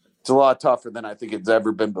tough. It's a lot tougher than I think it's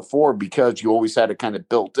ever been before, because you always had it kind of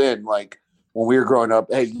built in. Like when we were growing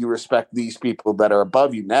up, hey, you respect these people that are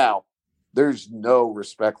above you. Now there's no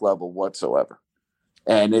respect level whatsoever.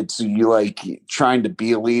 And it's you like trying to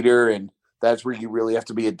be a leader, and that's where you really have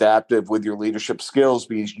to be adaptive with your leadership skills,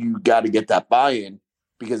 because you got to get that buy-in,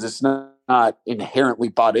 because it's not inherently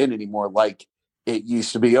bought in anymore like it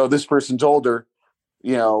used to be. Oh, this person's older,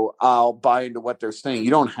 you know, I'll buy into what they're saying.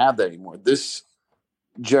 You don't have that anymore. This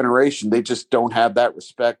generation, they just don't have that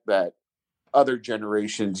respect that other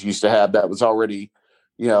generations used to have, that was already,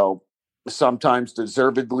 you know, sometimes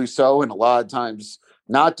deservedly so, and a lot of times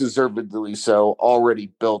not deservedly so, already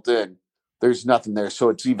built in. There's nothing there. So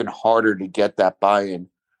it's even harder to get that buy-in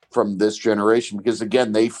from this generation, because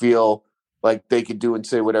again, they feel like they could do and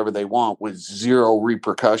say whatever they want with zero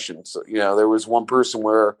repercussions. You know, there was one person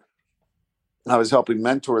where I was helping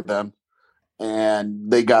mentor them,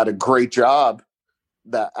 and they got a great job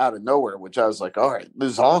that out of nowhere, which I was like, all right,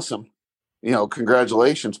 this is awesome. You know,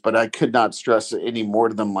 congratulations. But I could not stress it any more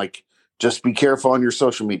to them. Like, just be careful on your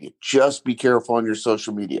social media. Just be careful on your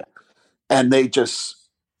social media. And they just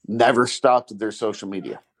never stopped with their social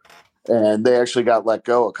media. And they actually got let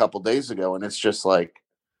go a couple days ago. And it's just like,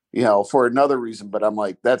 you know, for another reason. But I'm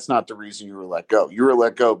like, that's not the reason you were let go. You were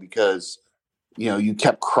let go because, you know, you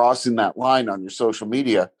kept crossing that line on your social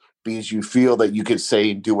media because you feel that you can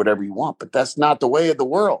say and do whatever you want. But that's not the way of the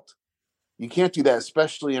world. You can't do that,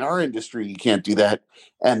 especially in our industry. You can't do that.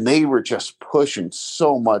 And they were just pushing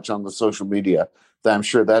so much on the social media that I'm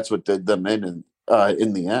sure that's what did them in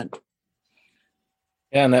the end.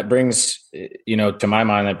 Yeah, and that brings, to my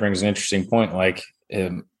mind, that brings an interesting point. Like,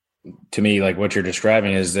 to me, like what you're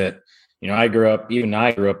describing is that, I grew up in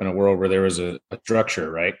a world where there was a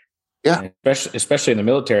structure, right? Yeah. And especially in the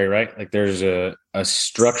military, right? Like there's a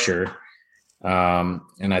structure.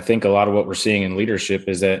 And I think a lot of what we're seeing in leadership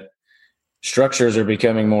is that structures are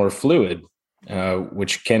becoming more fluid,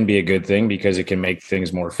 which can be a good thing because it can make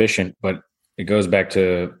things more efficient. But it goes back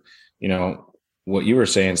to, what you were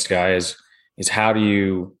saying, Sky, is how do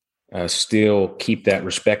you still keep that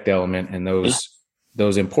respect element and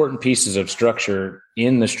those important pieces of structure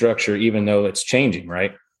in the structure, even though it's changing,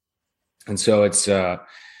 right? And so it's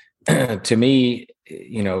to me,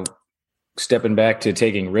 stepping back to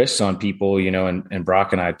taking risks on people, and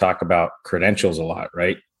Brock and I talk about credentials a lot,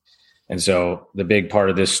 right? And so the big part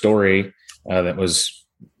of this story that was,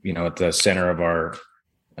 at the center of our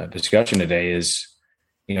discussion today is,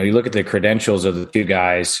 you look at the credentials of the two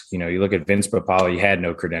guys, you look at Vince Papale, he had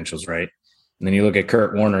no credentials, right? And then you look at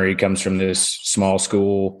Kurt Warner, he comes from this small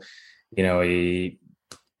school, he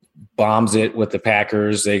bombs it with the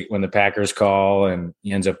Packers when the Packers call, and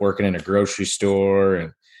he ends up working in a grocery store,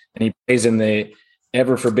 and he plays in the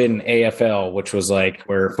ever forbidden AFL, which was like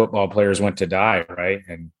where football players went to die, right?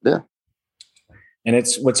 And yeah. And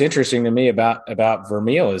it's what's interesting to me about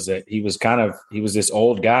Vermeil is that he was this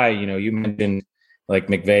old guy. You mentioned like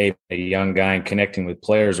McVay, a young guy, and connecting with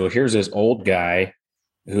players. Well, here's this old guy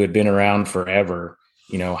who had been around forever.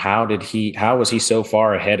 How was he so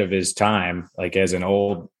far ahead of his time? Like as an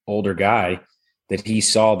older guy, that he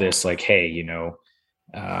saw this like, hey,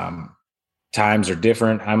 times are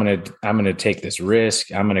different. I'm gonna take this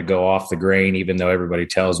risk. I'm gonna go off the grain, even though everybody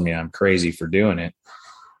tells me I'm crazy for doing it.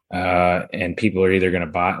 And people are either gonna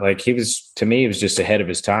buy. Like he was just ahead of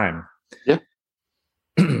his time. Yeah.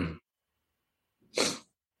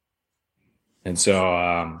 And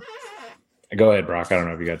so, go ahead, Brock. I don't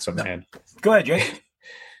know if you got something to add. Go ahead, Jake.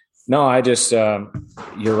 No, I just,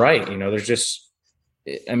 you're right. There's just,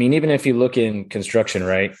 even if you look in construction,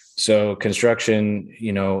 right? So construction,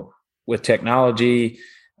 with technology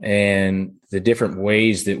and the different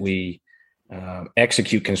ways that we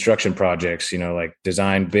execute construction projects, like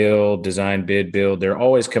design, bid, build, they're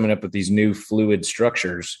always coming up with these new fluid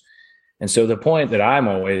structures. And so the point that I'm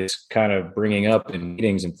always kind of bringing up in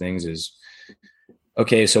meetings and things is,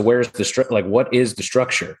 okay, so where's the what is the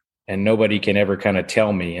structure? And nobody can ever kind of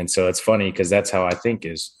tell me. And so it's funny because that's how I think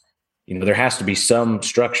is, there has to be some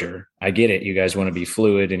structure. I get it. You guys want to be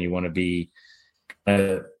fluid and you want to be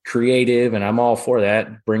creative, and I'm all for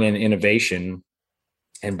that. Bring in innovation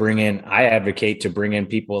and I advocate to bring in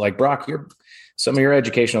people like Brock, some of your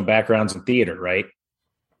educational backgrounds in theater, right?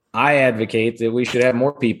 I advocate that we should have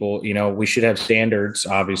more people, we should have standards,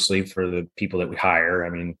 obviously, for the people that we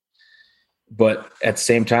hire. But at the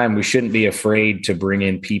same time, we shouldn't be afraid to bring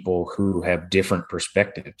in people who have different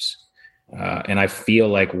perspectives. And I feel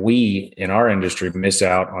like we in our industry miss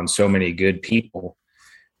out on so many good people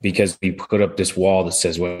because we put up this wall that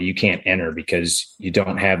says, well, you can't enter because you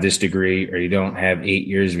don't have this degree or you don't have 8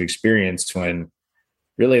 years of experience, when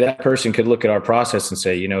really that person could look at our process and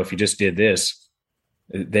say, if you just did this,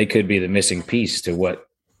 they could be the missing piece to what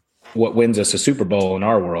wins us a Super Bowl in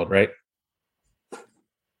our world, right?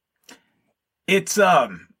 It's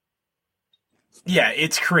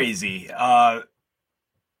it's crazy.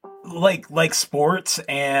 Like sports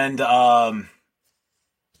and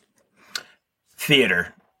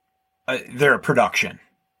theater, they're a production,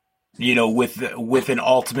 with an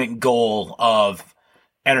ultimate goal of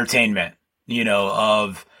entertainment,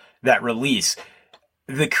 of that release.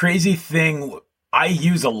 The crazy thing, I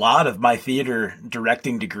use a lot of my theater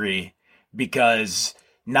directing degree because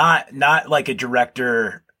not like a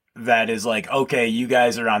director that is like, okay, you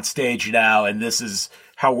guys are on stage now and this is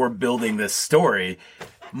how we're building this story.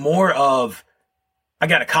 More of, I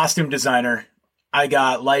got a costume designer, I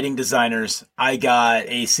got lighting designers, I got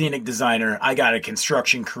a scenic designer, I got a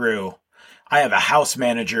construction crew, I have a house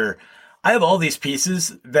manager. I have all these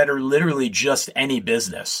pieces that are literally just any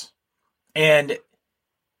business. And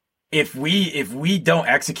if we don't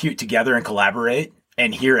execute together and collaborate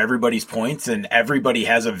and hear everybody's points and everybody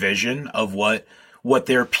has a vision of what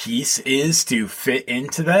their piece is to fit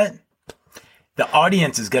into that, the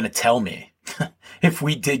audience is going to tell me if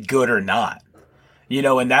we did good or not.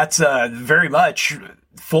 And that's very much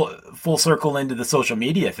full circle into the social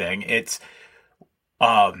media thing. It's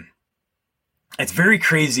very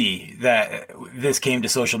crazy that this came to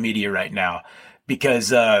social media right now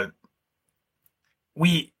because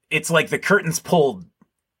it's like the curtain's pulled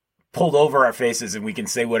over our faces and we can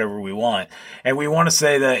say whatever we want. And we want to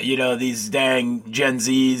say that, these dang Gen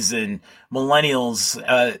Zs and millennials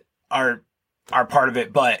are are part of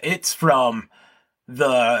it, but it's from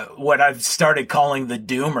what I've started calling the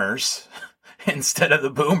doomers instead of the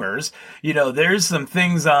boomers. There's some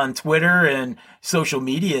things on Twitter and social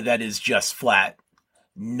media that is just flat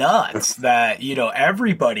nuts that,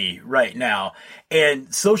 everybody right now.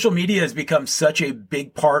 And social media has become such a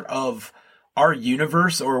big part of our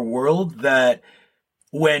universe or world that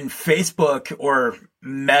when Facebook or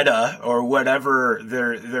Meta or whatever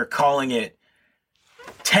they're calling it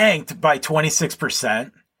tanked by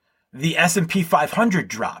 26%, the S&P 500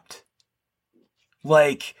 dropped.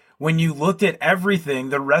 Like, when you looked at everything,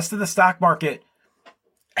 the rest of the stock market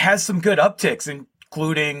has some good upticks,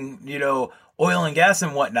 including, oil and gas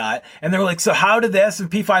and whatnot. And they're like, so how did the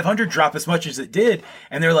S&P 500 drop as much as it did?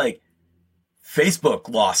 And they're like, Facebook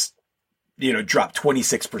dropped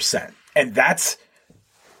 26%. And that's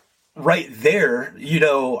right there,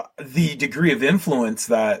 the degree of influence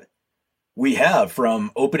that we have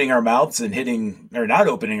from opening our mouths and hitting, or not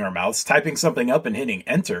opening our mouths, typing something up and hitting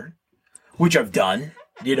enter, which I've done,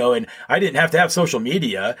 and I didn't have to have social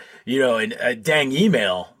media, and a dang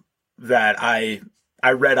email that I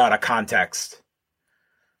read out of context,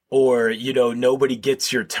 or, nobody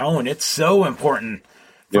gets your tone. It's so important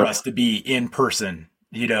for us to be in person,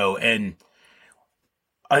 and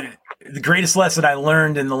the greatest lesson I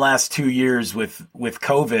learned in the last 2 years with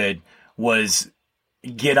COVID was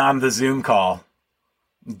get on the Zoom call,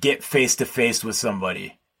 get face to face with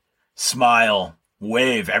somebody, smile,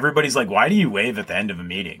 wave. Everybody's like, why do you wave at the end of a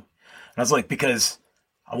meeting? And I was like, because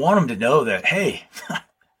I want them to know that, hey,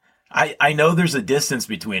 I know there's a distance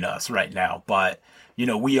between us right now, but,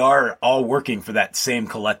 we are all working for that same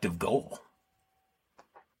collective goal.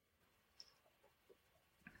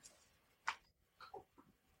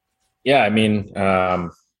 Yeah. I mean,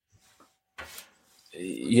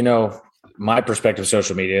 my perspective of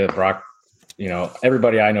social media, Brock,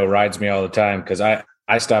 everybody I know rides me all the time because I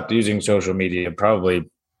stopped using social media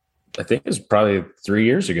I think it's probably 3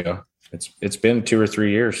 years ago. It's been 2 or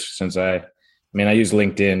 3 years since I use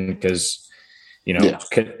LinkedIn because,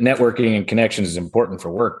 networking and connections is important for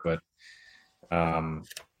work, but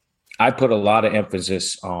I put a lot of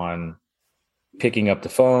emphasis on picking up the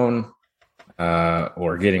phone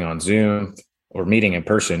or getting on Zoom or meeting in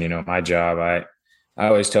person. My job, I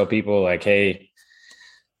always tell people like, hey,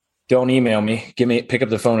 don't email me, pick up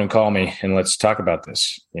the phone and call me and let's talk about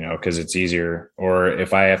this, cause it's easier. Or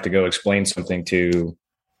if I have to go explain something to,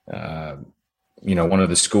 one of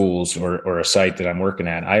the schools or a site that I'm working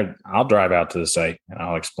at, I'll drive out to the site and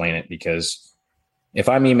I'll explain it, because if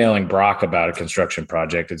I'm emailing Brock about a construction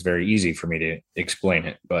project, it's very easy for me to explain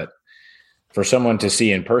it. But for someone to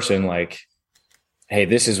see in person, like, hey,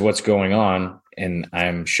 this is what's going on, and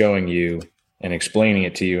I'm showing you and explaining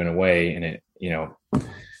it to you in a way, and it,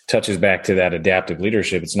 touches back to that adaptive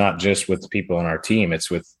leadership. It's not just with the people on our team;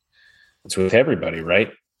 it's with everybody,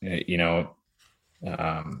 right?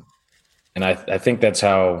 And I think that's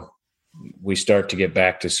how we start to get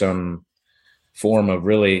back to some form of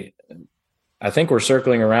really. I think we're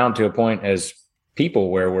circling around to a point as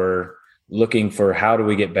people where we're looking for how do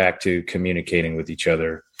we get back to communicating with each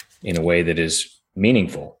other in a way that is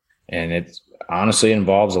meaningful. And it honestly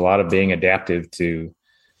involves a lot of being adaptive to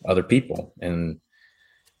other people. And,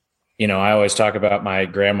 I always talk about my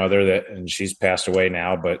grandmother and she's passed away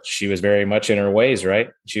now, but she was very much in her ways, right?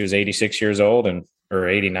 She was 86 years old or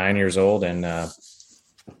 89 years old. And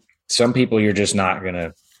some people you're just not going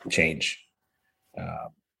to change.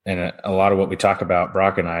 And a lot of what we talk about,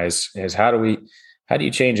 Brock and I, is how do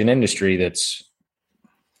you change an industry that's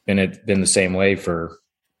been the same way for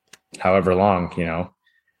however long,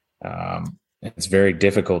 it's very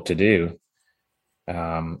difficult to do.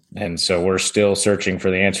 And so we're still searching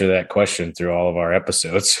for the answer to that question through all of our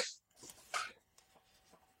episodes.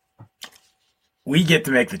 We get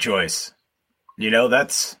to make the choice.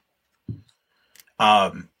 That's,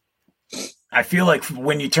 I feel like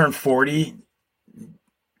when you turn 40,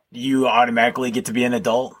 you automatically get to be an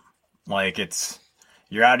adult. Like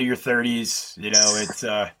you're out of your 30s,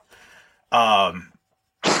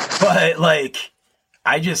 but like,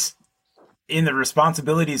 in the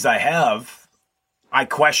responsibilities I have, I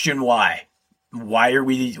question why are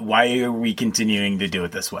we continuing to do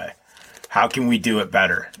it this way? How can we do it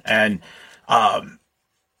better? And,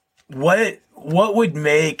 what would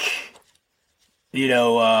make,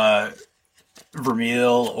 Vermeil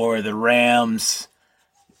or the Rams,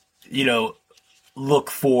 look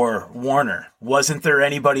for Warner? Wasn't there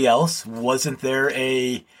anybody else? Wasn't there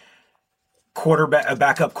a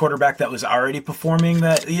backup quarterback that was already performing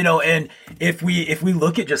that, and if we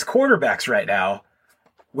look at just quarterbacks right now,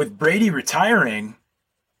 with Brady retiring,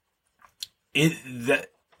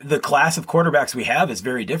 the class of quarterbacks we have is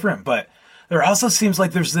very different, but there also seems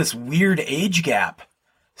like there's this weird age gap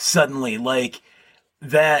suddenly, like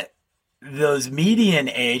that those median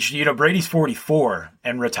age, Brady's 44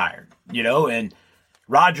 and retired, and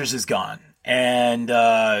Rodgers is gone and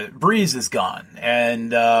Breeze is gone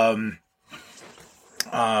and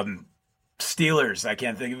Steelers, I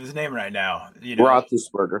can't think of his name right now.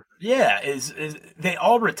 Roethlisberger. Yeah, is they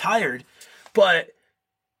all retired, but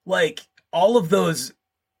like all of those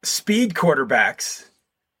speed quarterbacks,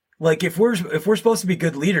 like if we're supposed to be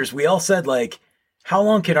good leaders, we all said like, how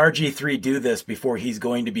long can RG3 do this before he's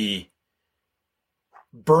going to be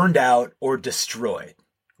burned out or destroyed,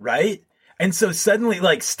 right? And so suddenly,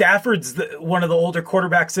 like Stafford's one of the older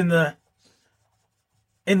quarterbacks in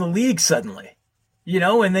the league suddenly,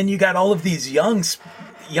 and then you got all of these young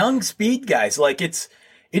speed guys. Like it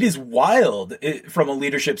is wild from a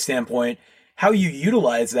leadership standpoint how you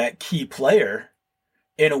utilize that key player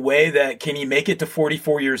in a way that can he make it to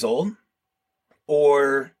 44 years old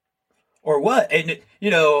or what? And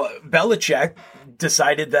Belichick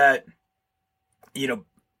decided that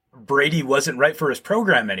Brady wasn't right for his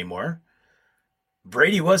program anymore.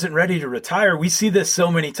 Brady wasn't ready to retire. We see this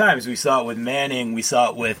so many times. We saw it with Manning. We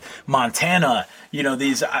saw it with Montana.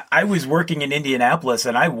 I was working in Indianapolis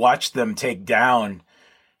and I watched them take down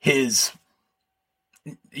his,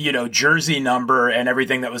 jersey number and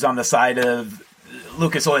everything that was on the side of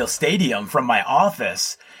Lucas Oil Stadium from my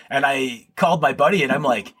office. And I called my buddy and I'm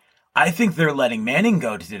like, I think they're letting Manning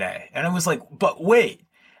go today. And I was like, but wait.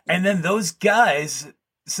 And then those guys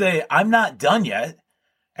say, I'm not done yet.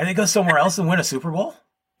 And they go somewhere else and win a Super Bowl?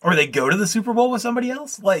 Or they go to the Super Bowl with somebody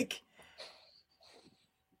else? Like,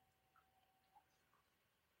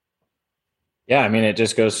 yeah, I mean, it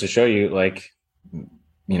just goes to show you, like,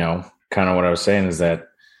 kind of what I was saying is that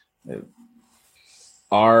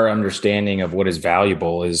our understanding of what is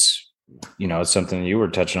valuable is, it's something you were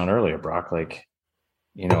touching on earlier, Brock. Like,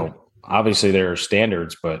 obviously there are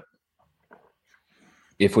standards, but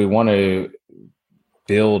if we want to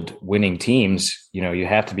build winning teams, you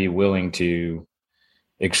have to be willing to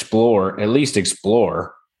at least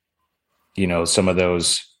explore, some of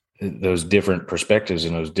those different perspectives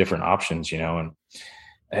and those different options, and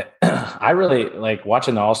I really like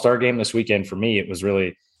watching the All-Star game this weekend. For me, it was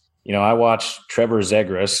really, I watched Trevor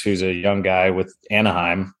Zegras, who's a young guy with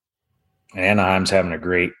Anaheim, and Anaheim's having a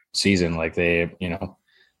great season. Like their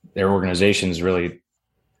organization's really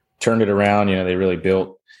turned it around. They really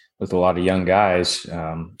built with a lot of young guys.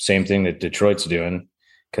 Same thing that Detroit's doing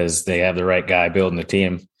because they have the right guy building the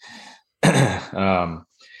team.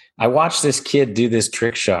 I watched this kid do this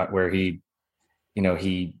trick shot where he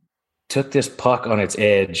took this puck on its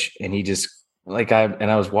edge and he just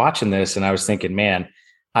I was watching this and I was thinking, man,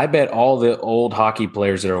 I bet all the old hockey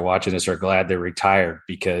players that are watching this are glad they're retired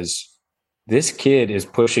because this kid is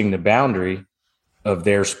pushing the boundary of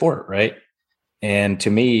their sport. Right. And to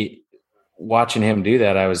me, watching him do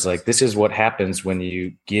that, I was like, this is what happens when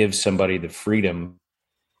you give somebody the freedom.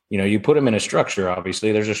 You put them in a structure,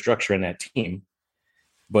 obviously there's a structure in that team,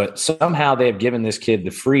 but somehow they've given this kid the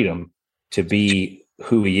freedom to be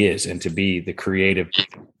who he is and to be the creative,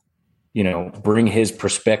 bring his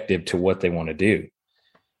perspective to what they want to do.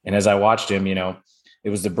 And as I watched him, it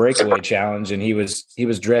was the breakaway challenge and he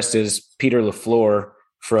was dressed as Peter LaFleur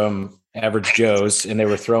from Average Joe's and they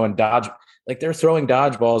were throwing they're throwing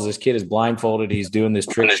dodgeballs. This kid is blindfolded. He's doing this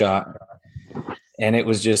trick shot. And it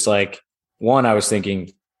was just like, one, I was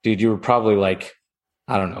thinking, dude, you were probably like,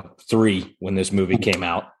 I don't know, 3 when this movie came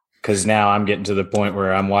out. Cause now I'm getting to the point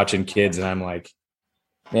where I'm watching kids and I'm like,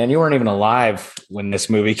 man, you weren't even alive when this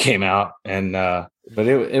movie came out. And, but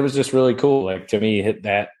it was just really cool. Like to me, hit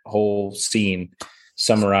that whole scene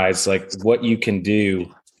summarize like what you can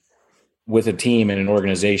do with a team and an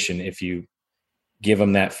organization if you give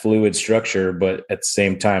them that fluid structure, but at the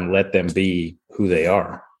same time, let them be who they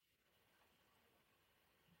are.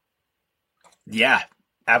 Yeah,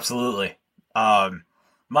 absolutely.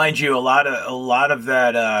 Mind you, a lot of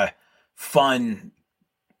that fun.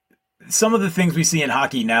 Some of the things we see in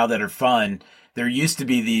hockey now that are fun, there used to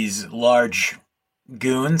be these large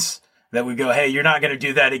goons that would go, hey, you're not going to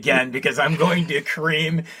do that again because I'm going to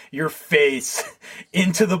cream your face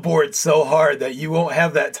into the board so hard that you won't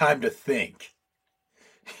have that time to think.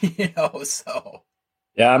 So.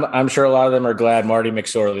 Yeah, I'm sure a lot of them are glad Marty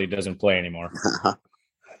McSorley doesn't play anymore.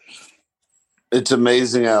 It's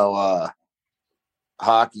amazing how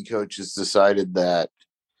hockey coaches decided that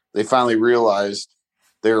they finally realized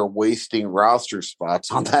they were wasting roster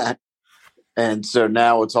spots on that. And so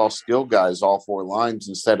now it's all skill guys, all 4 lines,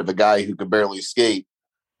 instead of a guy who could barely skate,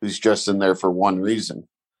 who's just in there for one reason.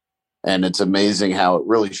 And it's amazing how it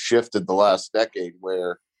really shifted the last decade,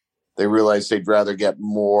 where they realized they'd rather get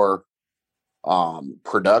more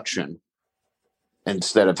production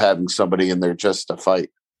instead of having somebody in there just to fight.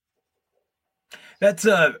 That's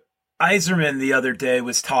Iserman the other day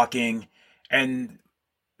was talking, and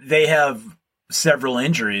they have several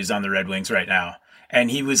injuries on the Red Wings right now. And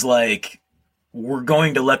he was like, we're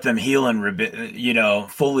going to let them heal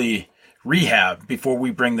and, fully rehab before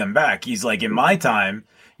we bring them back. He's like, in my time,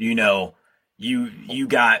 you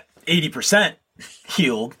got 80%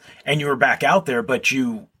 healed and you were back out there, but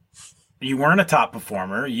you weren't a top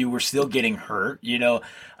performer. You were still getting hurt,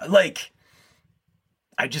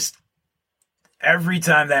 every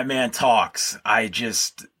time that man talks,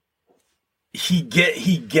 he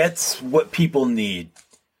gets what people need,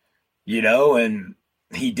 and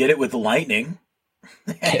he did it with the Lightning.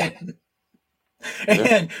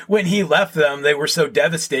 And when he left them, they were so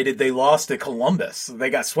devastated they lost to Columbus. They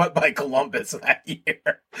got swept by Columbus that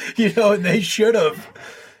year, and they should have,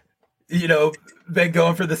 been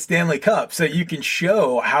going for the Stanley Cup. So you can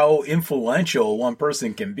show how influential one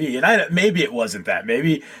person can be. And maybe it wasn't that.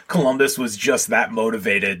 Maybe Columbus was just that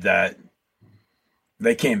motivated that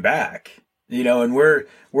they came back, and we're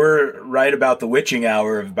right about the witching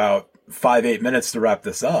hour of about 5-8 minutes to wrap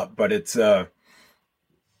this up. But it's,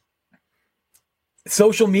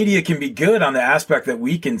 social media can be good on the aspect that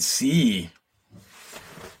we can see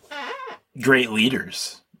great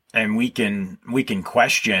leaders, and we can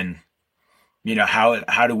question,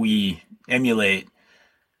 how do we emulate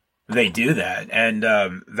they do that. And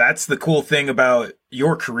that's the cool thing about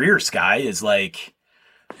your career, Sky, is like,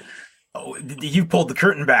 you pulled the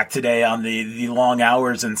curtain back today on the long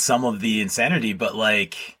hours and some of the insanity, but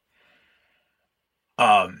like,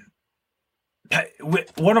 one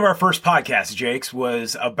of our first podcasts, Jakes,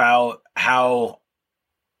 was about how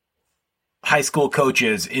high school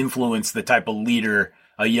coaches influence the type of leader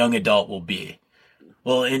a young adult will be.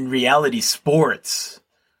 Well, in reality, sports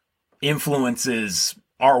influences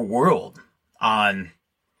our world on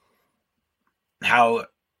how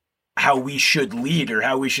we should lead or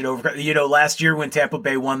how we should overcome. Last year when Tampa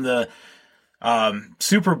Bay won the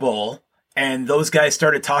Super Bowl and those guys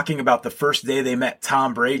started talking about the first day they met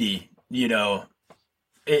Tom Brady,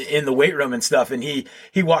 in the weight room and stuff. And he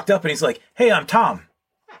walked up and he's like, "Hey, I'm Tom,"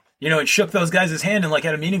 and shook those guys' hand and like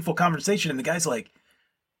had a meaningful conversation. And the guy's like,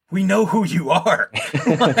 "We know who you are."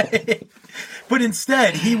 But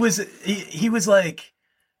instead he was like,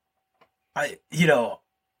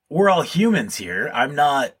 we're all humans here. I'm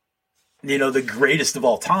not, the greatest of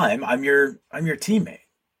all time. I'm your teammate.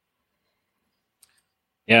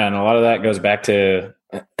 Yeah. And a lot of that goes back to,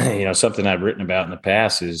 something I've written about in the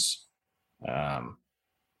past is,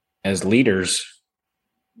 as leaders,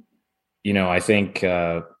 I think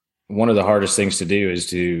one of the hardest things to do is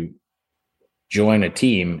to join a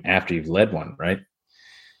team after you've led one, right?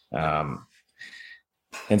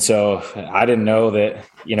 And so I didn't know that,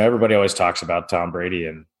 everybody always talks about Tom Brady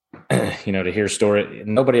and, to hear story.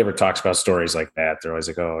 Nobody ever talks about stories like that. They're always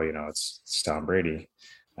like, oh, it's Tom Brady.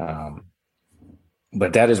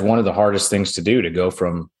 But that is one of the hardest things to do, to go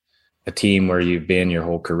from a team where you've been your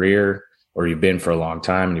whole career or you've been for a long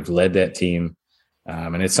time and you've led that team.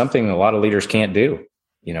 And it's something a lot of leaders can't do.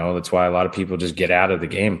 That's why a lot of people just get out of the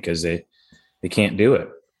game, because they can't do it.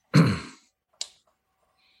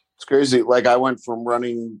 It's crazy. Like, I went from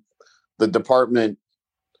running the department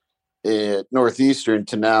at Northeastern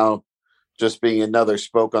to now just being another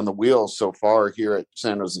spoke on the wheel so far here at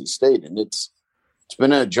San Jose State. And it's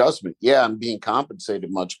been an adjustment. Yeah, I'm being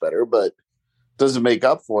compensated much better, but it doesn't make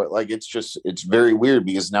up for it. Like, it's very weird,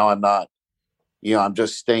 because now I'm not, I'm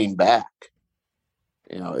just staying back.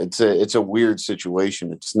 It's a weird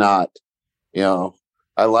situation. It's not,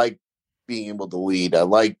 I like being able to lead. I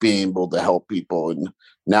like being able to help people. And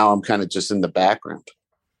now I'm kind of just in the background.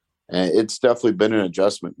 And it's definitely been an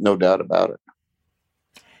adjustment, no doubt about it.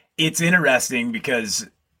 It's interesting because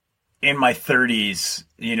in my 30s,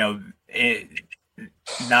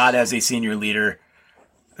 not as a senior leader,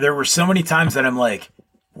 there were so many times that I'm like,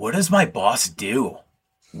 what does my boss do?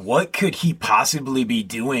 What could he possibly be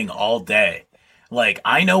doing all day? Like,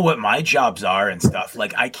 I know what my jobs are and stuff.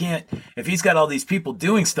 Like, I can't, if he's got all these people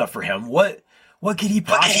doing stuff for him, what could he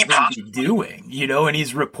possibly be doing? And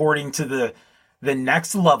he's reporting to the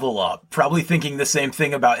next level up, probably thinking the same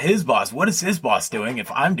thing about his boss. What is his boss doing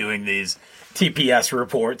if I'm doing these TPS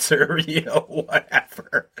reports or,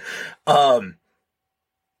 whatever?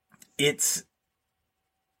 It's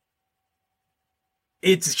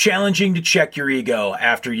challenging to check your ego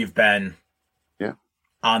after you've been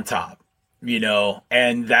on top,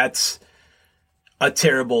 and that's a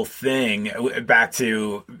terrible thing. Back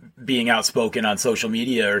to being outspoken on social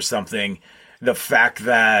media or something, the fact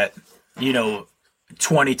that,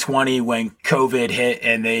 2020 when COVID hit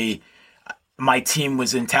and my team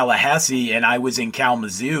was in Tallahassee and I was in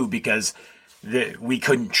Kalamazoo because we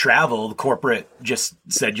couldn't travel. The corporate just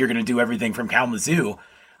said, you're going to do everything from Kalamazoo.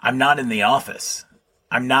 I'm not in the office.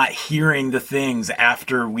 I'm not hearing the things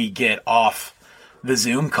after we get off the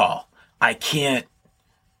Zoom call. I can't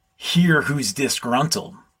hear who's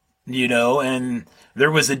disgruntled, and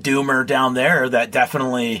there was a doomer down there that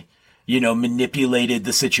definitely, manipulated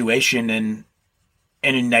the situation in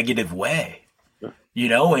a negative way,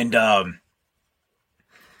 and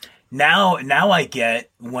now I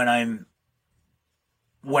get when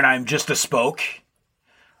I'm just a spoke,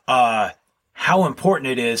 how important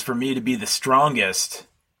it is for me to be the strongest,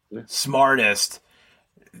 smartest,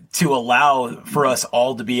 to allow for us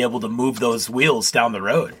all to be able to move those wheels down the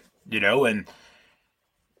road, and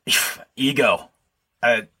ego.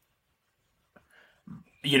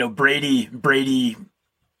 Brady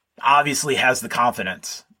obviously has the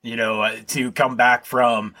confidence, to come back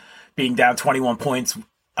from being down 21 points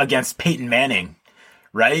against Peyton Manning,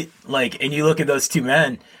 right? And you look at those two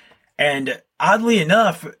men, and oddly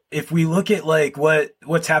enough, if we look at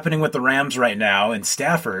what's happening with the Rams right now and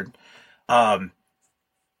Stafford,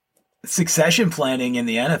 succession planning in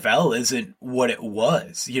the NFL isn't what it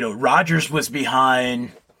was. Rodgers was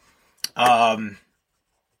behind,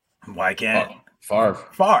 Favre,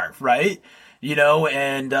 right?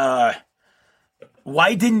 And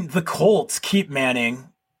why didn't the Colts keep Manning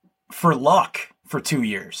for Luck for 2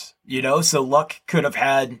 years? So Luck could have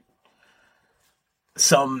had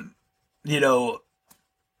some of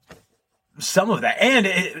that.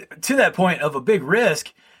 And to that point of a big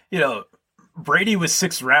risk, Brady was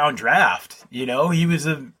 6th round draft. He was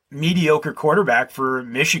a mediocre quarterback for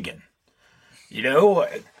Michigan.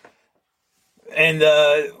 And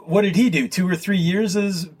what did he do? 2 or 3 years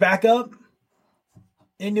as backup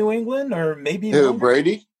in New England, or maybe who,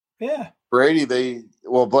 Brady? Yeah, Brady.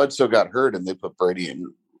 Bledsoe got hurt, and they put Brady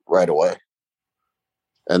in right away,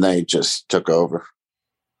 and they just took over.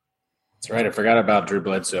 That's right. I forgot about Drew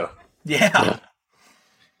Bledsoe. Yeah.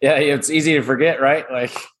 It's easy to forget, right?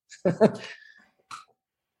 But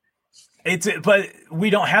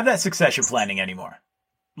we don't have that succession planning anymore.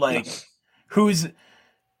 It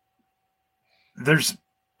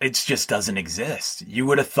just doesn't exist. You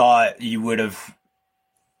would have thought you would have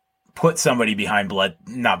put somebody behind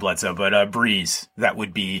not Bledsoe, but Breeze that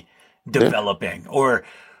would be developing. Yeah. Or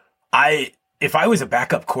if I was a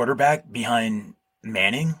backup quarterback behind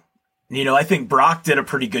Manning, I think Brock did a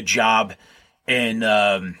pretty good job in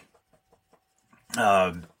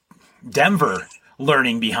Denver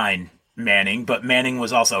learning behind Manning, but Manning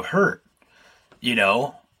was also hurt.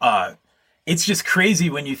 It's just crazy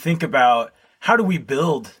when you think about how do we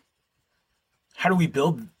build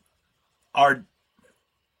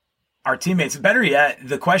our teammates? Better yet,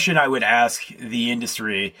 the question I would ask the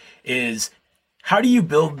industry is, how do you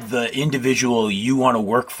build the individual you want to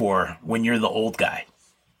work for when you're the old guy?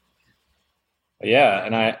 Yeah.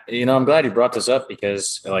 And I'm glad you brought this up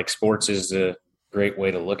because sports is a great way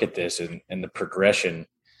to look at this and the progression,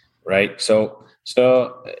 right? So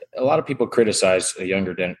a lot of people criticize the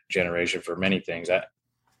younger generation for many things.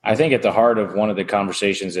 I think at the heart of one of the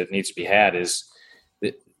conversations that needs to be had is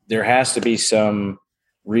that there has to be some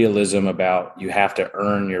realism about you have to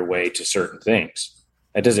earn your way to certain things.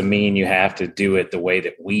 That doesn't mean you have to do it the way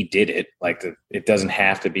that we did it. It doesn't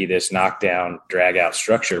have to be this knockdown, drag out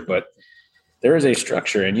structure, but there is a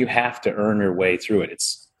structure and you have to earn your way through it.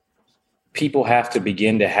 People have to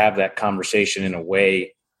begin to have that conversation in a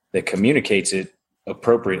way that communicates it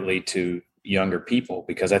appropriately to younger people,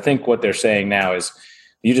 because I think what they're saying now is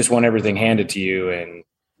you just want everything handed to you and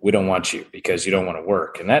we don't want you because you don't want to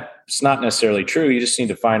work. And that's not necessarily true. You just need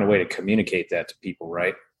to find a way to communicate that to people,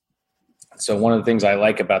 right? So one of the things I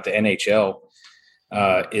like about the NHL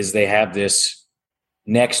is they have this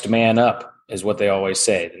next man up, is what they always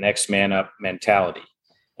say, the next man up mentality.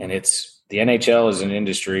 And the NHL is an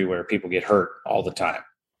industry where people get hurt all the time.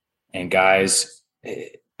 And guys,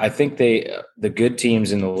 I think the good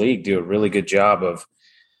teams in the league do a really good job of,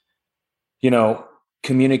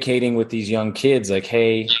 communicating with these young kids like,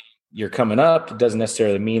 hey, you're coming up. It doesn't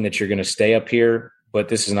necessarily mean that you're going to stay up here, but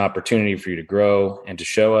this is an opportunity for you to grow and to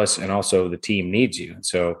show us. And also the team needs you. And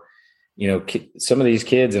so, some of these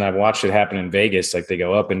kids, and I've watched it happen in Vegas, they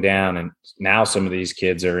go up and down. And now some of these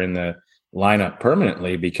kids are in the lineup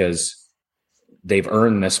permanently because they've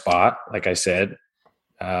earned the spot, like I said.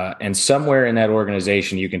 And somewhere in that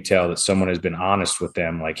organization, you can tell that someone has been honest with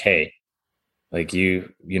them. Hey,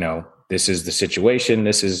 this is the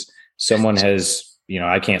situation. Someone has,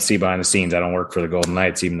 I can't see behind the scenes. I don't work for the Golden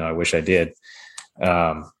Knights, even though I wish I did.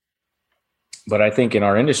 But I think in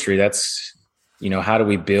our industry, that's, how do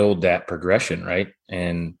we build that progression, right?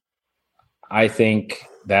 And I think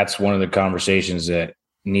that's one of the conversations that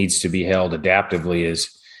needs to be held adaptively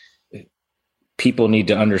is people need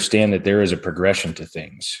to understand that there is a progression to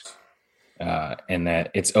things, and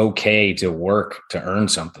that it's okay to work to earn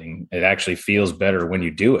something. It actually feels better when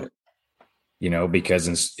you do it,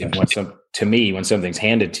 because to me, when something's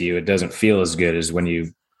handed to you, it doesn't feel as good as when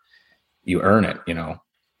you earn it,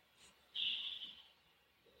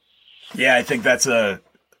 Yeah, I think that's a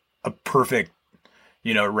perfect,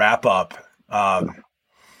 wrap up.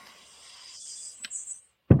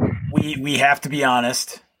 We have to be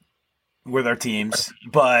honest with our teams,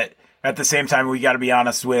 but at the same time, we got to be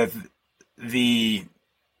honest with the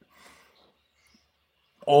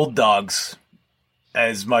old dogs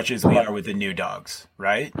as much as we are with the new dogs,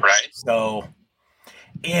 right? Right. So,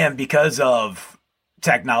 and because of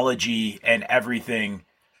technology and everything,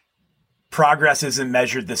 progress isn't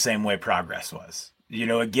measured the same way progress was.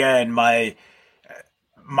 Again, my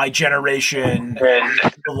generation,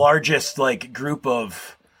 the largest group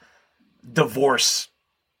of divorce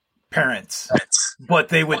parents, but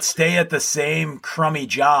they would stay at the same crummy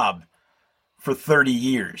job for 30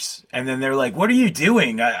 years. And then they're like, what are you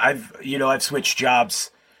doing? I've switched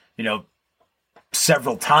jobs,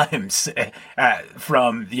 several times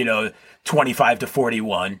from, 25 to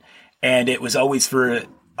 41. And it was always for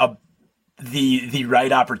the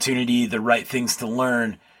right opportunity, the right things to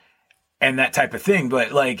learn and that type of thing.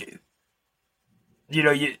 But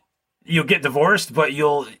you'll get divorced, but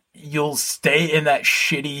you'll stay in that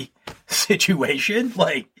shitty situation.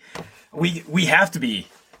 We have to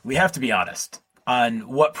be honest on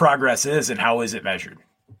what progress is and how is it measured.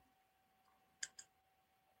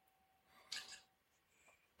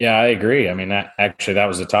 Yeah, I agree. I mean, that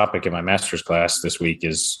was the topic in my master's class this week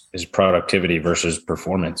is productivity versus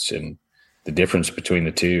performance and the difference between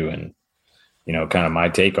the two. And, kind of my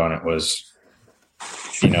take on it was,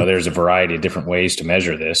 there's a variety of different ways to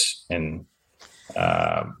measure this and,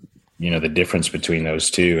 the difference between those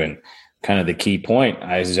two. And kind of the key point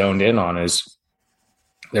I zoned in on is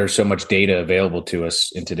there's so much data available to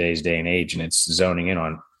us in today's day and age, and it's zoning in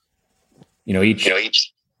on,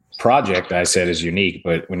 each project I said is unique,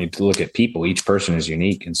 but when you look at people, each person is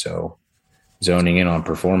unique. And so zoning in on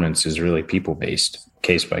performance is really people-based,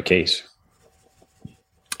 case by case.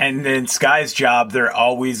 And then Sky's job, they're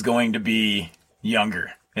always going to be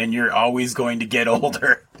younger and you're always going to get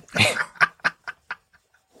older.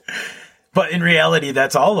 But in reality,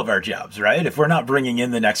 that's all of our jobs, right? If we're not bringing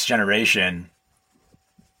in the next generation,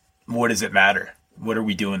 what does it matter? What are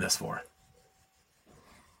we doing this for?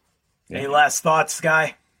 Yeah. Any last thoughts,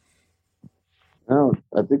 Sky? No,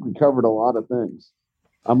 I think we covered a lot of things.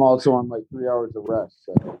 I'm also on 3 hours of rest.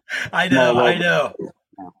 So I know.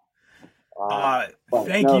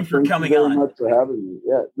 Thank you for coming on. Thank you very much for having me.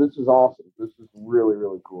 Yeah, this is awesome. This is really,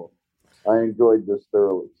 really cool. I enjoyed this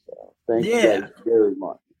thoroughly. So thank you guys very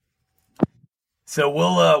much. So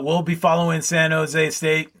we'll be following San Jose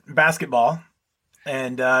State basketball,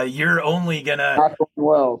 and you're only gonna. Not going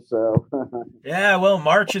well, so. Yeah, well,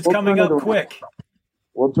 March is coming up quick.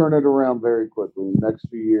 We'll turn it around very quickly. In the next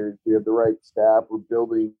few years, we have the right staff. We're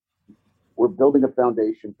building a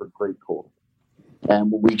foundation for great culture.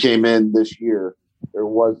 And when we came in this year, there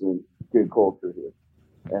wasn't good culture here.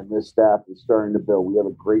 And this staff is starting to build. We have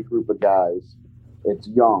a great group of guys. It's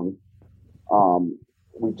young.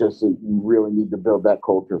 We just really need to build that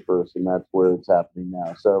culture first, and that's where it's happening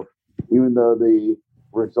now. So even though the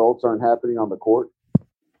results aren't happening on the court,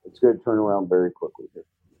 it's going to turn around very quickly here.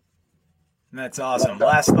 That's awesome.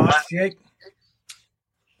 Last thoughts, Jake?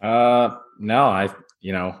 No, I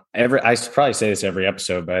probably say this every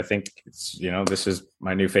episode, but I think it's, this is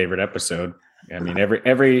my new favorite episode. I mean,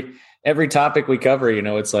 every topic we cover,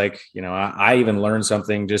 it's like, I even learned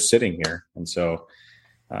something just sitting here. And so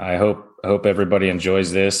I hope everybody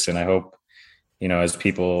enjoys this. And I hope, as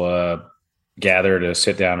people gather to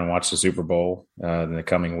sit down and watch the Super Bowl in the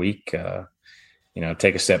coming week,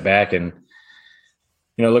 take a step back and,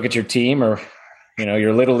 look at your team or,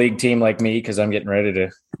 your little league team like me, because I'm getting ready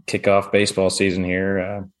to kick off baseball season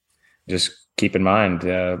here. Just keep in mind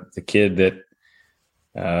the kid that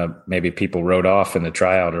maybe people wrote off in the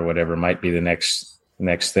tryout or whatever might be the next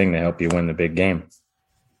thing to help you win the big game.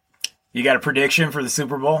 You got a prediction for the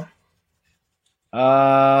Super Bowl?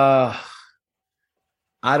 I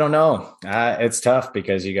don't know. It's tough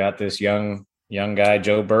because you got this young guy,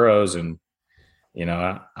 Joe Burrows, and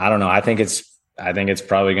I don't know. I think it's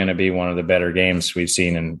probably going to be one of the better games we've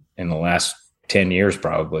seen in the last 10 years,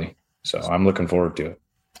 probably. So I'm looking forward to it.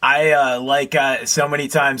 I so many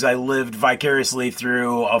times I lived vicariously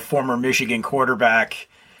through a former Michigan quarterback,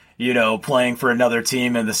 playing for another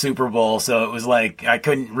team in the Super Bowl. So it was like I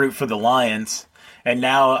couldn't root for the Lions. And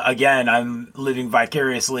now, again, I'm living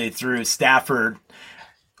vicariously through Stafford,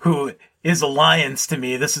 who is a Lions to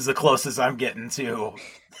me. This is the closest I'm getting to.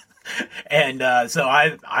 And so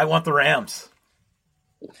I want the Rams.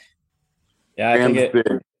 Yeah, I think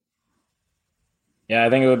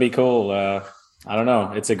it would be cool. I don't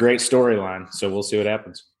know. It's a great storyline, so we'll see what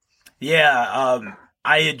happens. Yeah,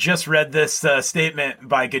 I had just read this statement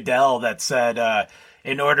by Goodell that said,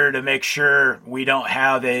 in order to make sure we don't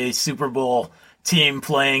have a Super Bowl team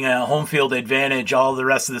playing a home field advantage, all the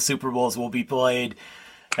rest of the Super Bowls will be played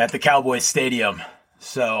at the Cowboys Stadium.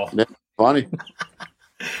 So funny.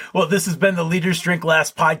 Well, this has been the Leaders Drink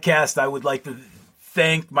Last podcast. I would like to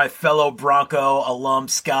thank my fellow Bronco alum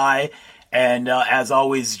Sky, and as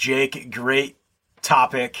always, Jake. Great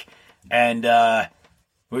topic, and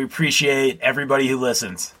we appreciate everybody who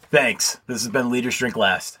listens. Thanks. This has been Leaders Drink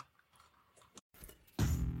Last.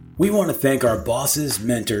 We want to thank our bosses,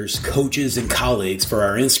 mentors, coaches, and colleagues for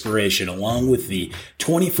our inspiration, along with the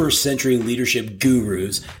 21st century leadership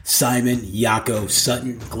gurus, Simon, Yako,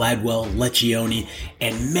 Sutton, Gladwell, Leccioni,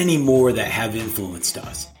 and many more that have influenced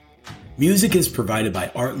us. Music is provided by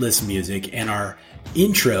Artless Music, and our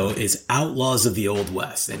intro is Outlaws of the Old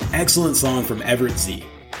West, an excellent song from Everett Z.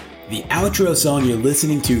 The outro song you're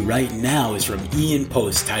listening to right now is from Ian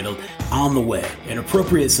Post, titled On the Way, an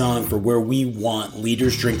appropriate song for where we want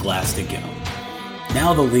Leaders Drink Last to go.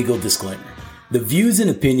 Now the legal disclaimer. The views and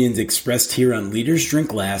opinions expressed here on Leaders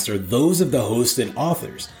Drink Last are those of the host and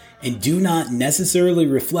authors, and do not necessarily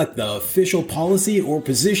reflect the official policy or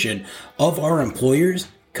position of our employers,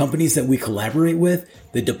 companies that we collaborate with,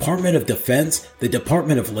 the Department of Defense, the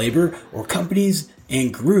Department of Labor, or companies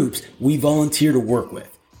and groups we volunteer to work with.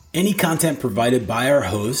 Any content provided by our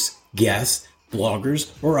hosts, guests,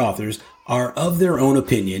 bloggers, or authors are of their own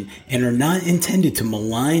opinion and are not intended to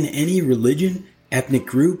malign any religion, ethnic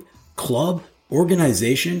group, club,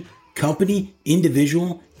 organization, company,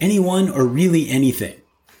 individual, anyone, or really anything.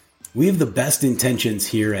 We have the best intentions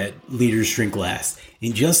here at Leaders Drink Last,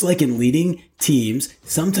 and just like in leading teams,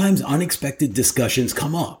 sometimes unexpected discussions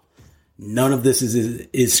come up. None of this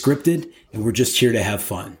is scripted, and we're just here to have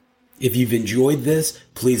fun. If you've enjoyed this,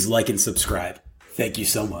 please like and subscribe. Thank you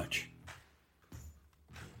so much.